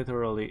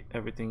literally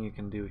everything you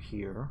can do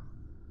here.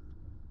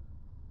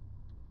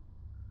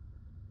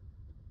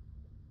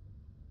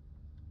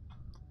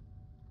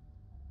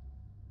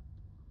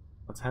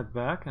 Let's head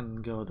back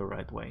and go the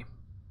right way.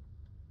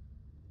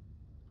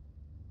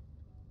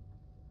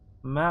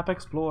 Map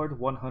explored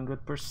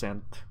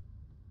 100%.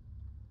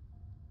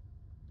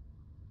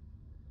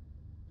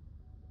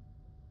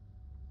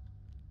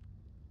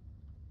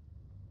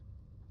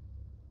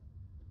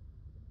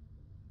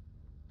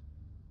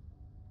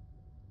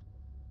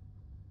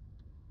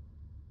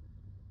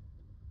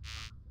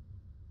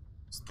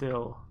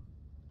 Still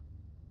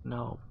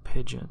no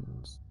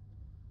pigeons.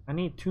 I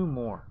need two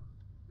more.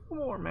 Two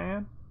more,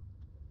 man.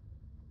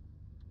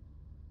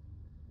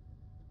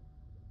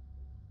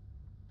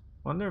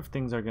 Wonder if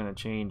things are gonna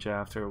change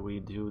after we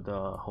do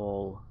the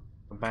whole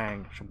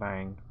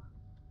shebang.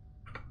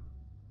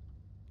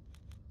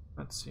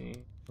 Let's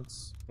see.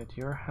 Let's get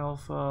your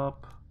health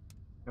up.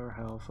 Your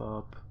health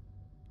up.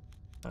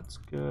 That's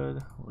good.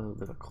 A little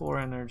bit of core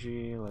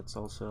energy. Let's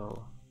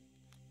also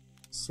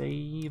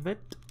save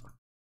it.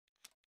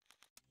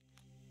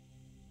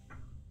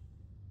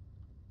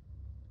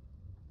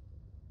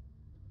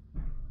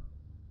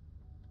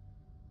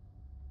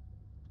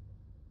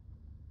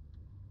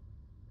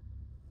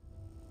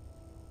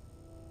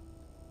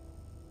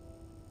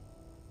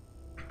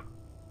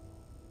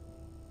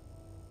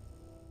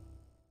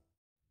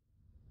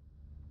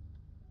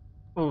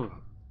 Ooh.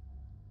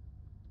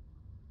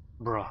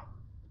 Bruh.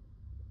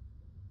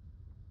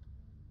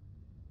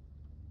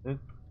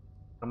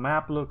 The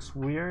map looks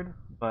weird,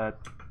 but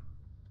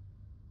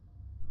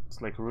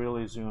it's like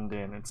really zoomed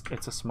in.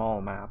 It's a small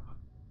map.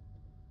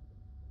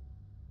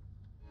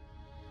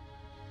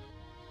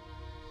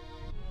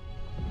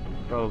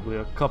 Probably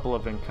a couple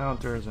of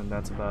encounters and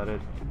that's about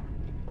it.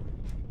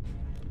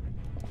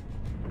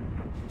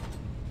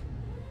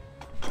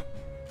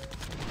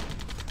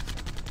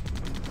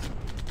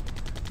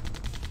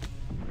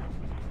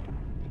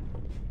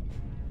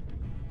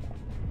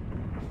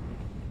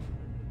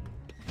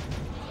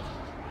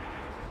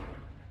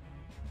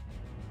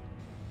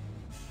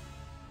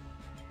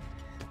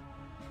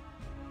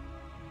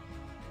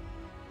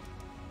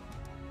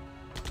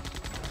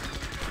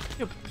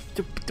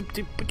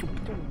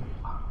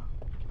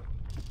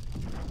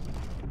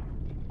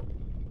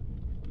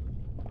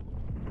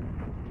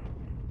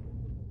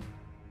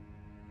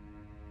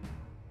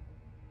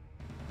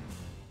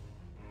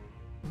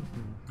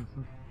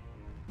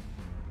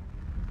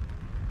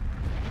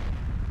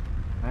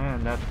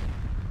 Man, that...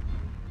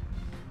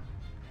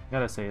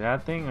 Gotta say,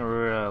 that thing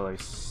really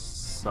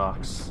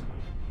sucks.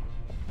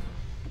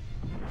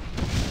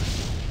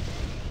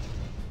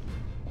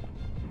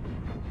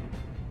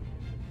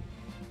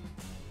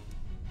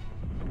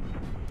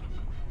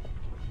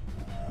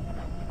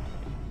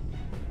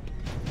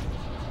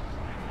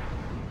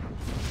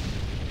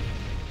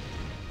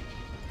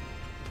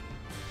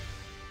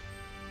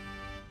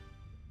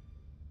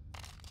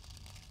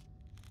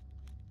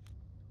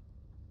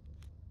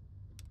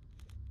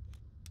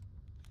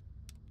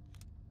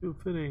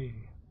 $250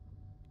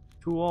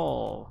 to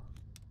all.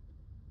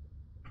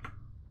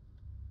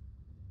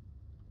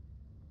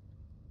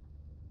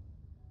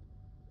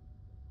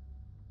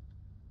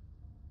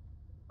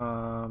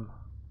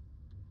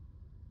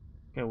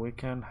 Okay, we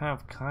can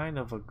have kind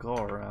of a go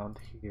around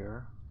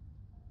here.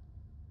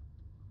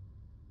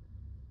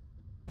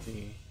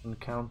 The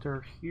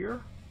encounter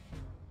here.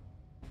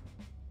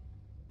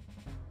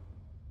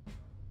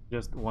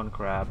 Just one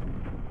crab.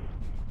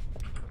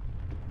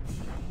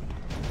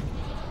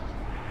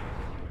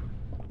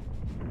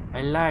 I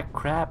like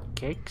crab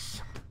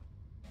cakes.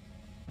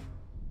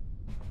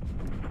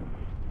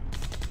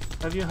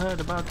 Have you heard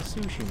about the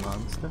sushi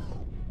monster?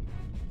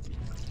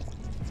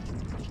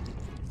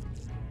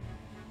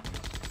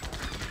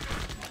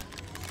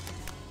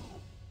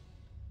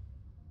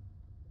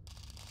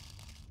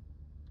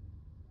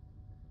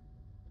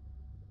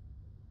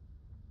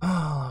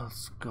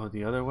 Let's go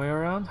the other way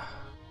around.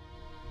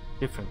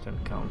 Different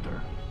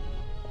encounter.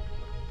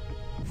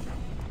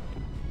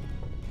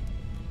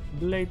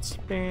 Blade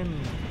spin.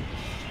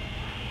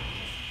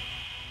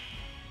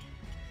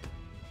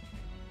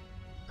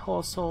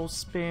 Torso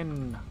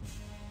spin.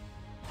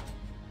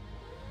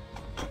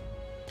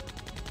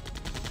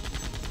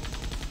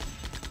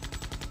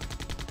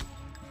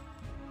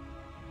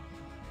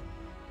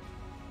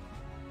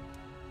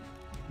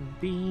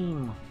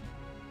 Beam.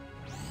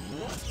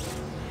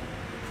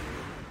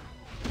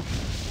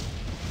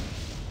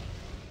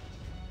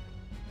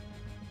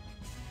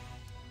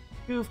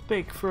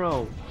 Toothpick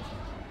throw.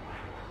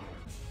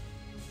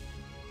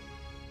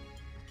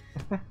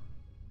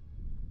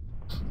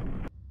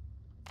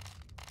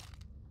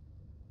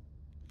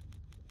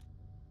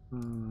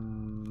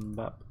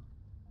 Bop.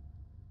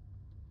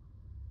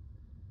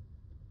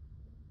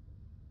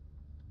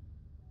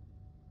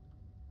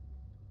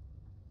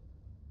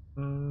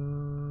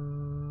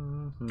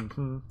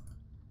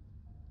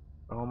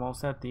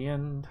 Almost at the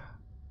end.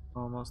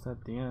 Almost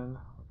at the end.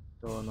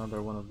 So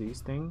another one of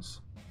these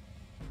things.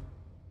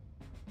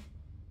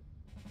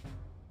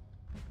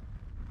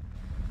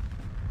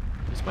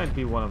 This might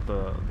be one of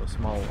the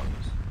small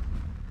ones.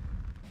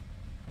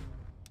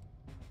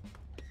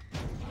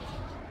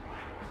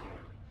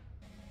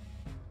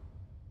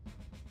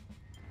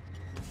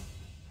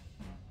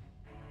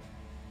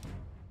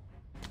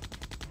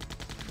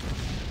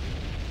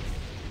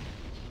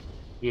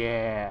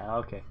 Yeah,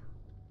 okay.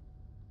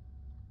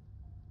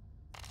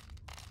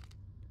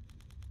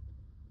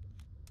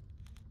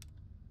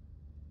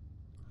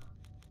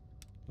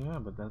 Yeah,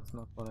 but that's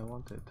not what I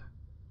wanted.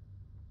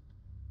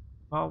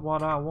 Not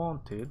what I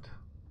wanted.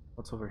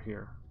 What's over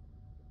here?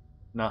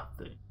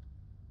 Nothing.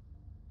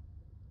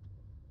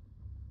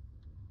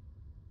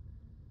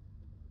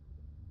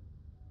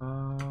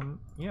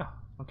 Yeah,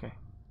 okay.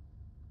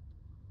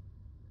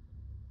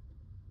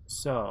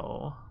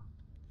 So,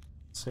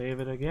 save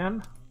it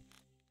again.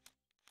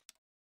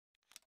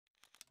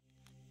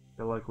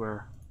 Feel like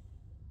we're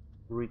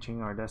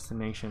reaching our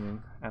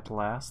destination at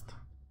last.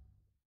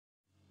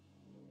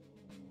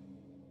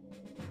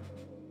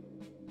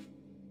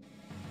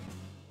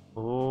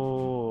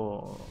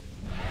 Oh.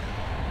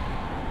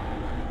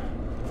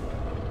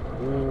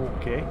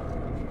 Okay.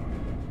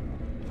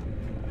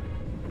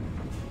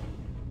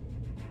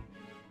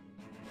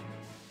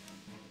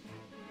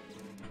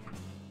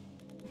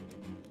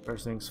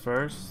 First things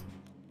first.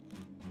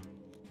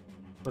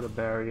 Put a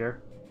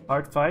barrier.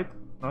 Hard fight?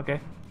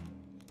 Okay.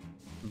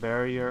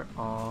 Barrier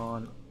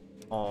on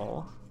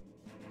all.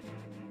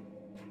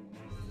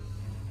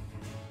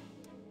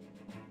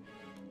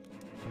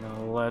 Now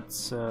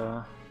let's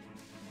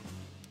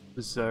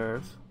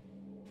observe.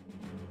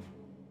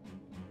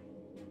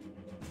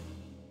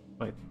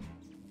 Wait,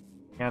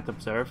 can't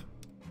observe.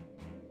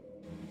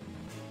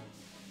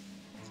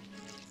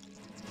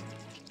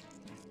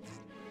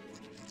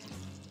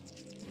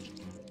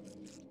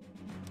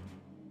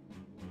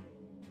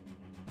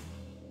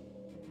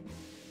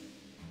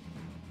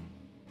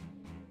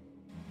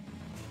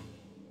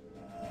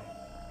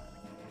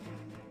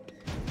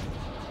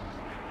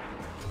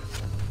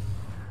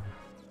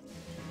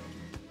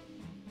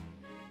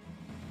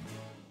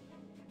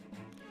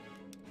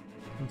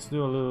 Let's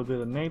do a little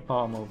bit of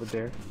napalm over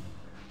there.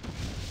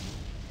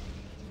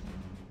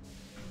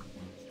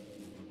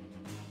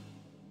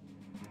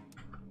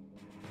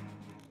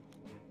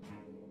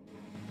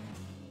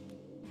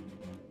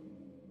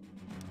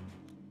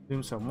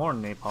 Do some more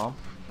napalm.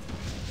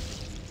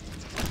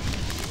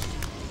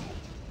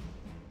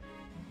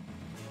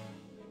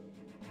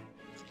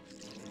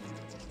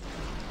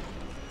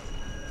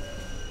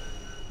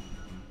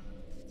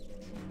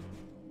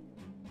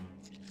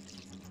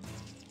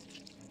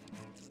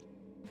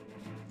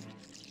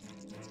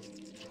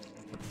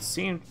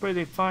 Seemed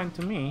pretty fine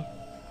to me.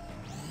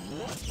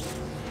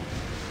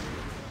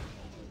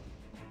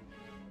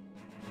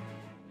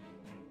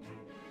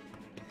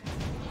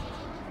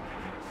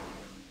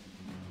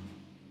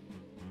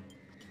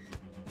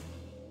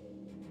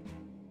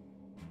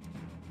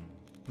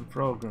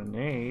 Throw a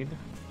grenade.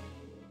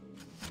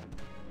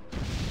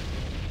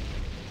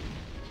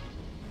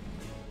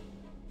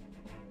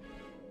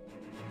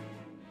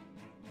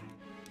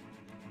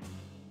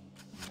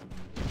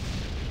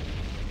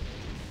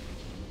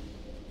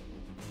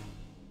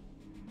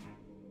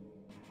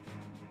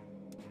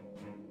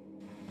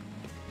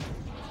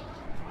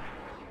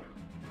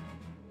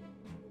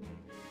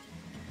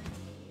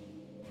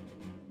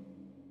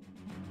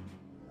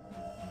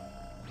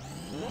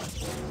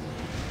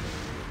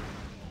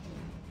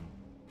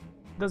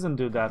 Doesn't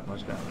do that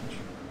much damage.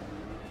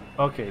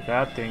 Okay,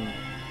 that thing.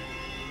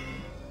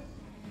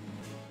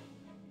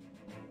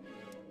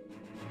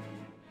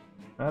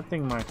 That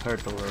thing might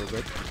hurt a little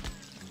bit.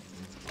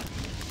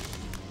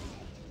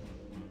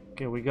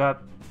 Okay, we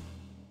got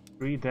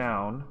 3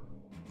 down.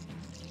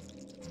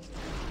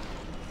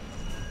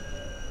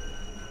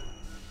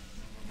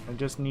 I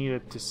just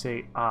needed to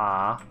say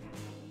ah.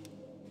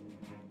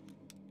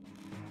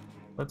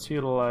 Let's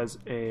utilize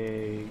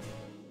a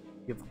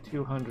give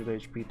 200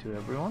 HP to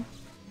everyone.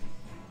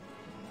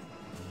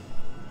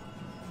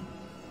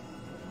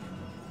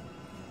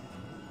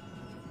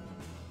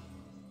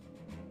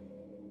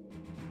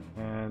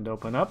 And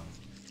open up.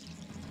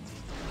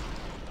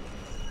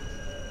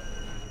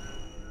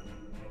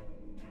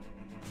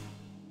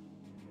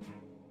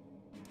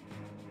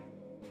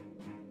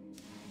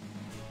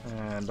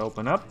 And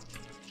open up.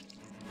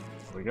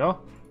 There we go.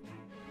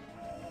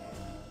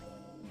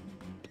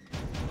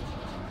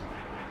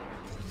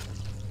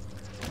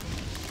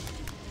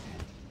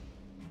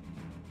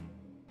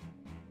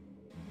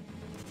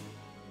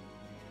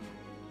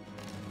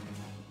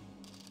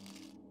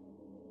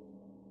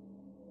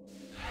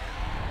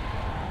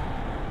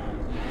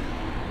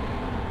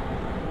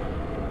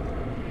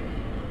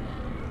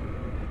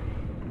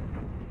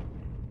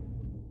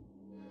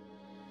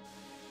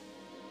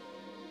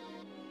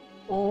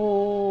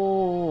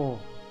 Oh,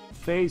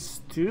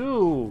 phase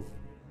 2.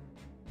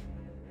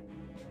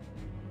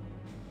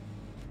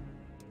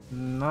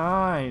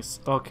 Nice.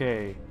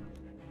 Okay.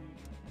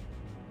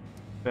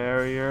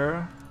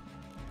 Barrier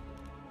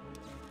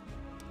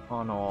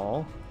on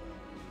all.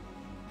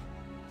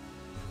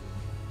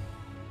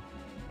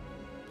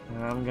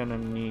 And I'm gonna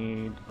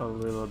need a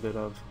little bit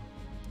of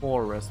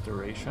 4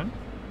 restoration.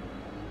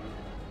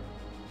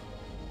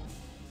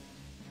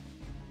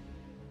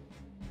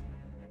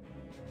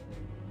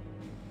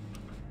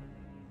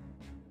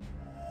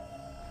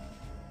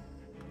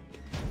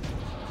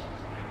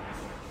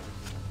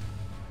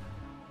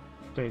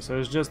 Okay, so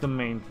it's just the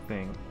main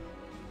thing.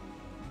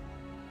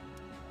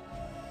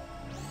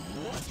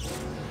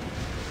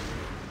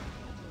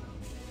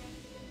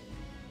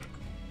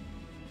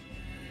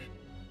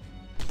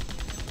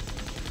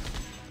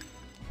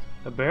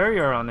 The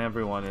barrier on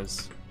everyone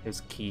is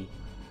key.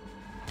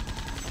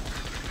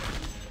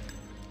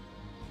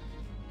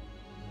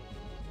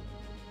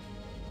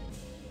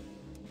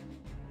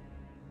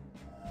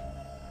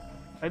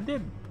 I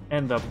did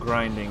end up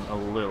grinding a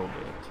little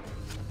bit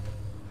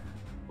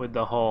with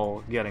the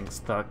whole getting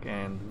stuck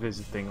and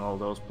visiting all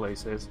those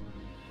places.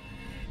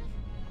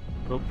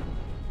 Oop.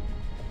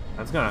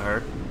 That's gonna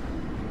hurt.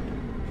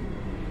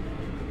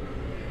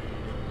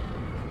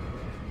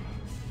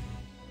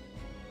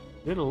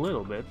 Did a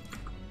little bit.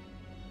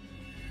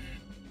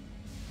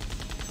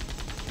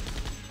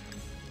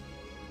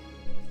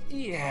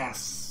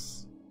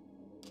 Yes!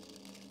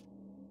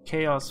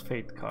 Chaos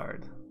Fate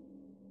card.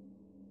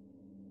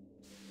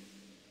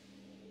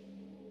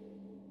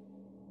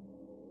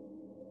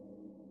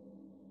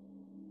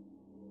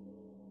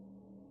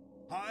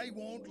 I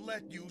won't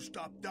let you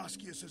stop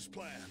Daskius's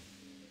plan.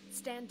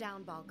 Stand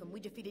down, Balcom. We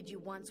defeated you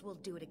once, we'll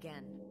do it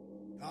again.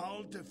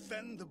 I'll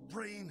defend the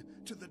brain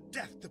to the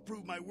death to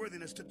prove my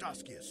worthiness to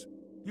Daskius.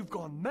 You've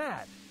gone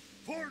mad!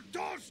 For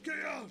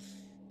Daskius!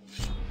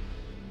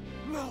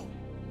 No!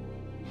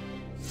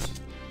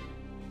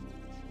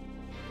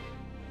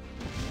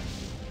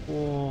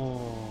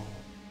 Whoa.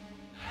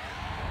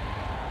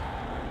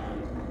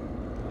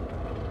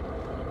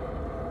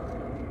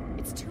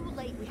 It's too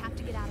late. We have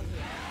to get out of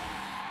here.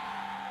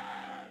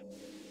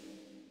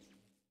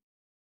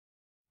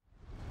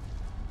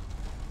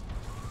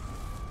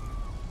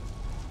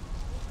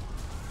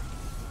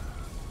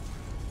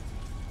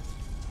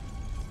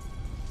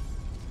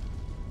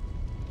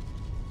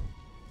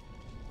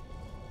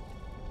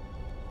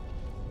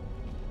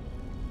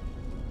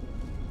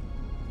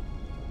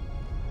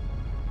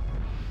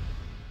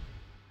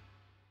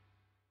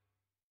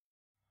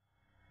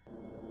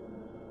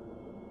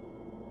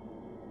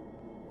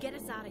 Get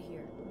us out of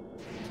here.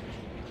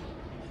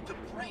 The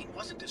brain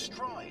wasn't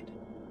destroyed.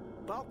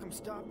 Balcom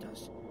stopped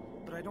us,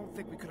 but I don't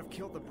think we could have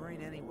killed the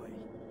brain anyway.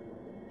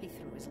 He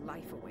threw his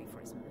life away for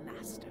his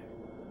master.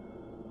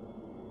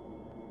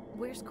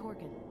 Where's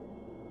Corgan?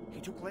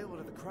 He took Layla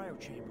to the cryo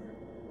chamber.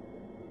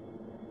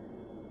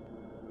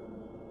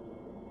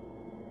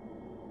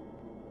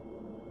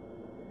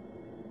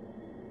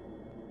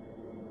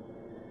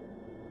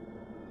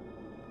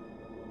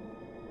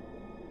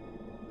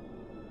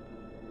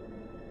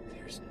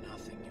 There's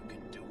nothing you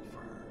can do for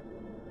her.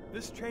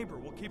 This chamber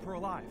will keep her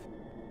alive.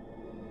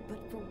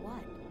 But for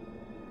what?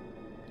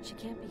 She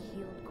can't be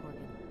healed,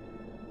 Corgan.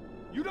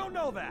 You don't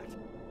know that!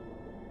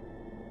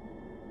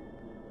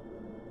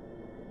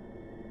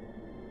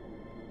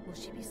 Will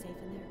she be safe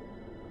in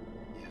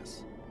there?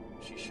 Yes,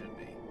 she should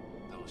be.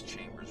 Those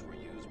chambers were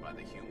used by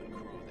the human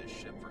crew of this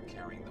ship for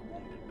carrying the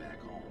wounded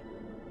back home.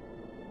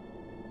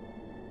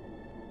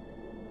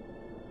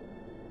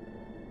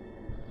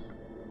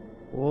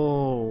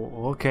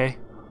 Whoa, okay.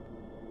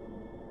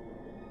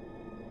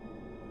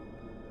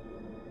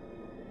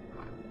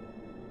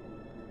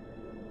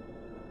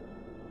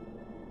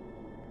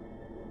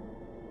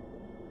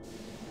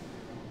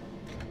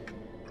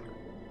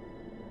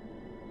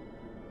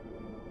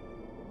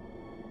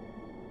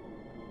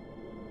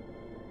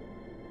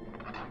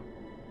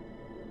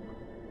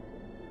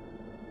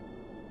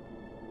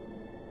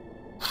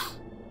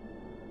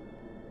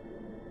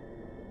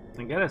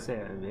 I gotta say,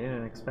 I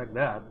didn't expect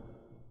that.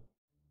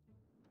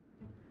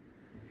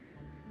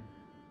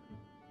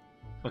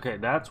 Okay,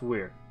 that's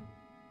weird.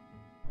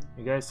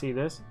 You guys see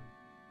this?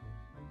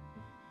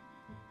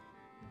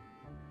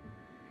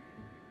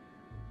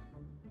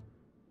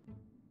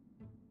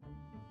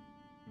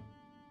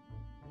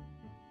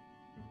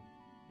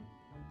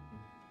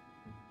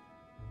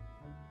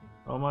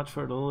 So much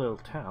for the little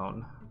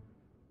town.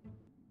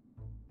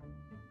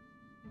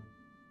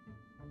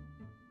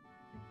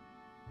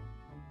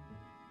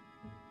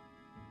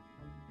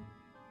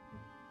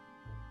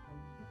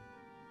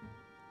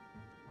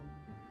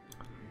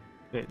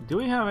 Okay, do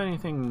we have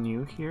anything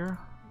new here?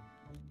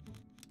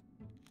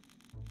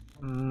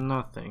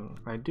 Nothing.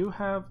 I do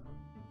have...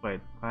 Wait,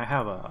 I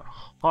have a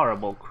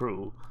horrible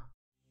crew.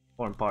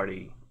 Porn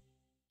party.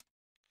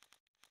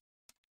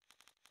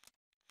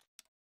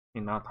 I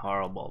mean, not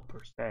horrible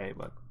per se,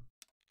 but...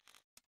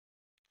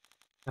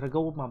 Gotta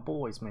go with my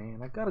boys,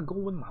 man. I gotta go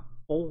with my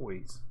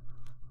boys.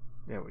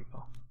 There we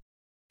go.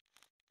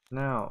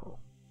 Now,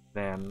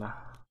 then...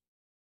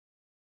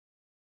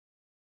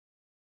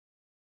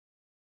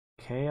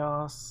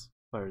 Chaos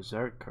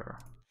Berserker.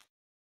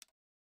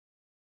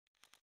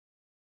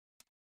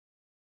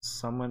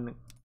 Summon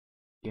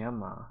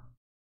Gamma.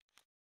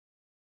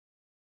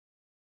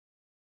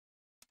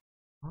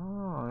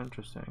 Oh,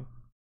 interesting.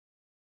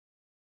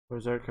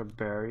 Berserker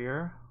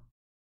Barrier.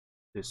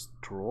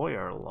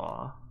 Destroyer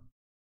Law.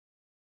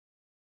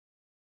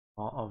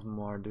 Law of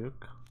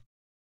Marduk.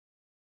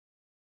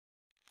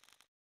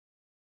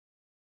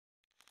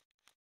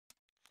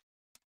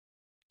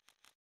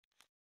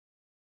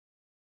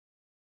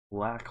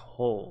 Black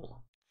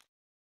Hole.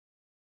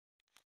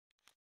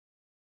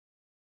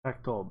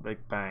 Fractal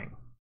Big Bang.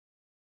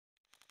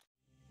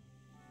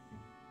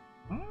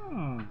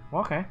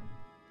 Okay.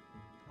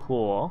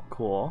 Cool,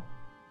 cool.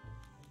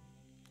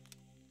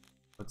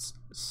 Let's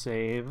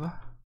save.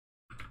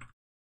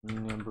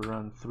 Number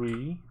run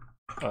 3.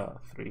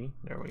 3.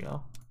 There we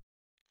go.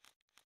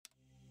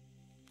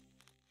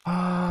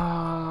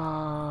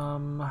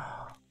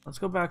 Let's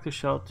go back to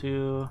Shell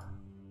 2.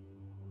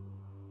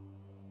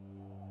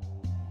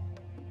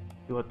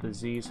 See what the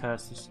Z's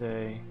has to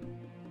say.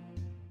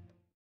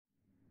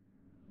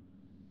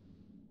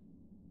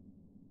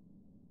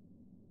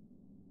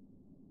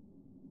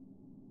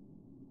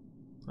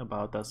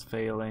 About us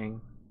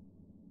failing.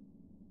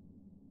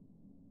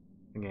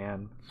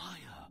 Again.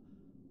 Maya,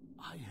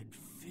 I had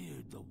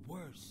feared the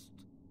worst.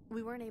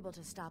 We weren't able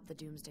to stop the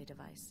Doomsday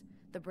device.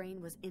 The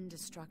brain was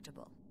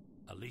indestructible.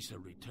 Elisa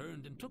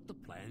returned and took the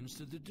plans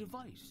to the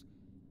device.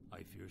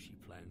 I fear she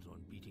plans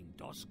on beating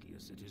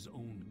Doskius at his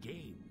own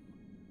game.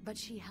 But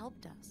she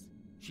helped us.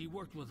 She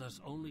worked with us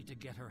only to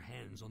get her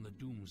hands on the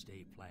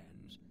Doomsday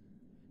plans.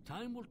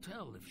 Time will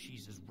tell if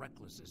she's as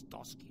reckless as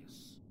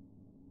Doskius.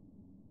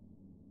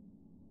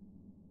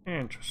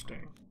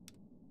 Interesting.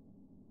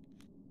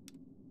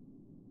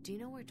 Do you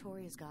know where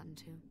Tori has gotten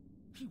to?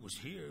 He was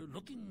here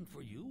looking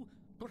for you.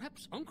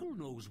 Perhaps Uncle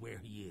knows where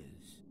he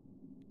is.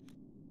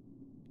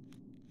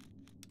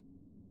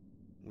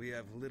 We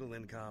have little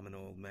in common,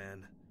 old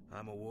man.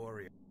 I'm a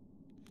warrior.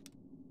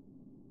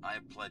 I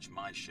have pledged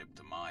my ship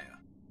to Maya.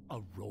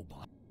 A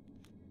robot?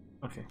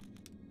 Okay.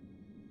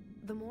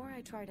 The more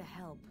I try to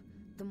help,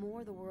 the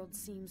more the world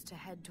seems to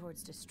head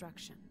towards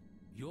destruction.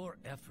 Your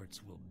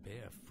efforts will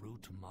bear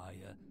fruit,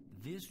 Maya.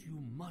 This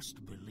you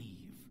must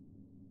believe.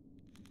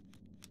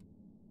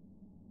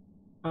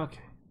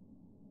 Okay.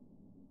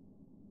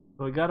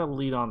 So we got a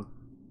lead on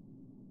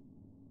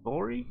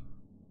Tori.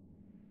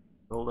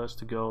 Told us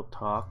to go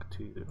talk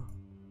to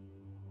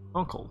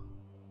Uncle.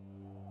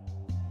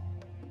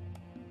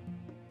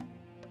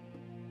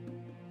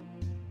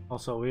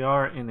 Also, we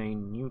are in a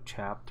new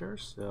chapter,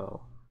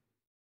 so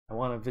I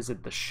want to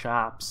visit the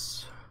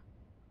shops.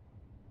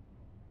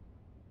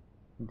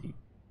 The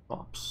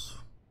shops.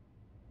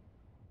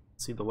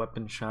 See the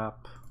weapon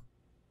shop.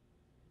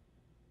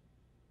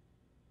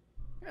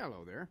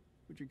 Hello there.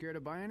 Would you care to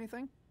buy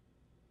anything?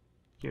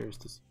 Curious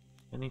to see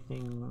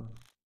anything.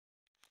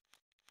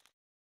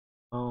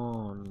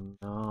 Oh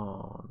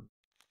no.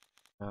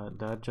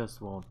 That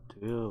just won't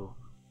do.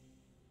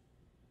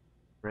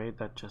 Afraid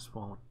that just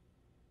won't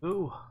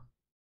do.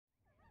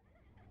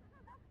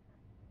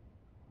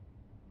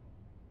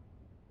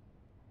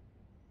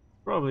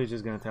 Probably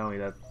just gonna tell me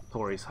that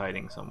Tori's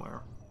hiding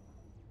somewhere.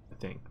 I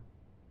think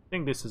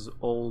this is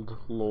old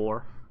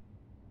lore,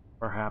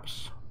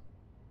 perhaps.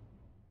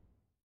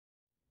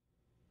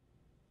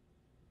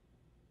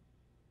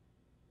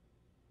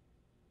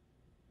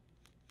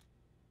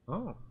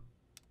 Oh.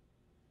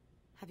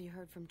 Have you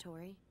heard from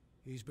Tori?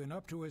 He's been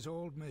up to his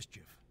old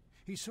mischief.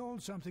 He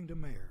sold something to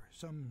Mayor,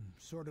 some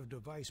sort of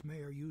device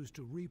Mayor used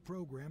to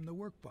reprogram the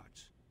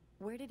workbots.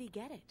 Where did he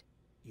get it?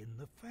 In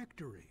the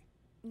factory.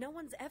 No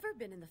one's ever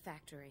been in the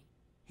factory.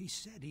 He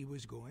said he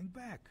was going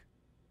back.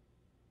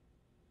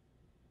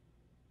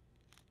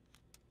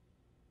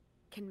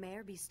 Can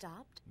Mayor be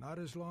stopped? Not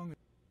as long as...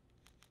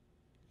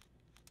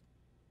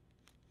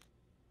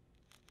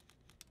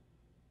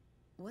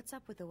 What's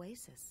up with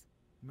Oasis?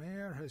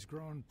 Mayor has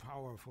grown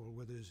powerful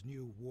with his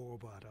new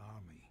warbot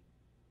army.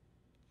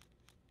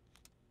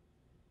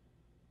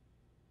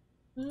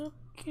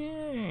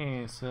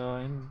 Okay, so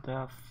in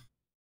the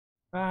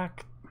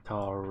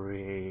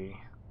factory.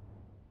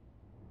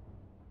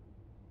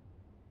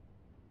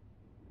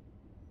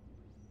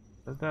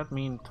 Does that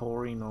mean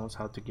Tori knows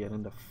how to get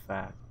in the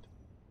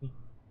factory?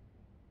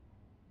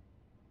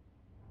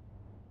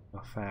 The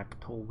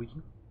factory?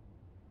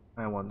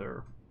 I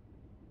wonder.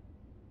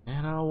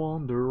 And I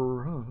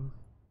wonder...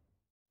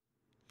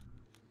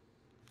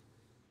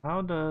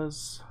 How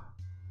does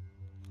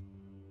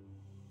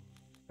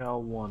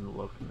L1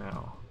 look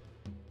now?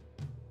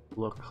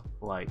 Look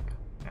like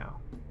now?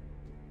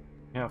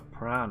 We have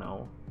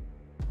Prano.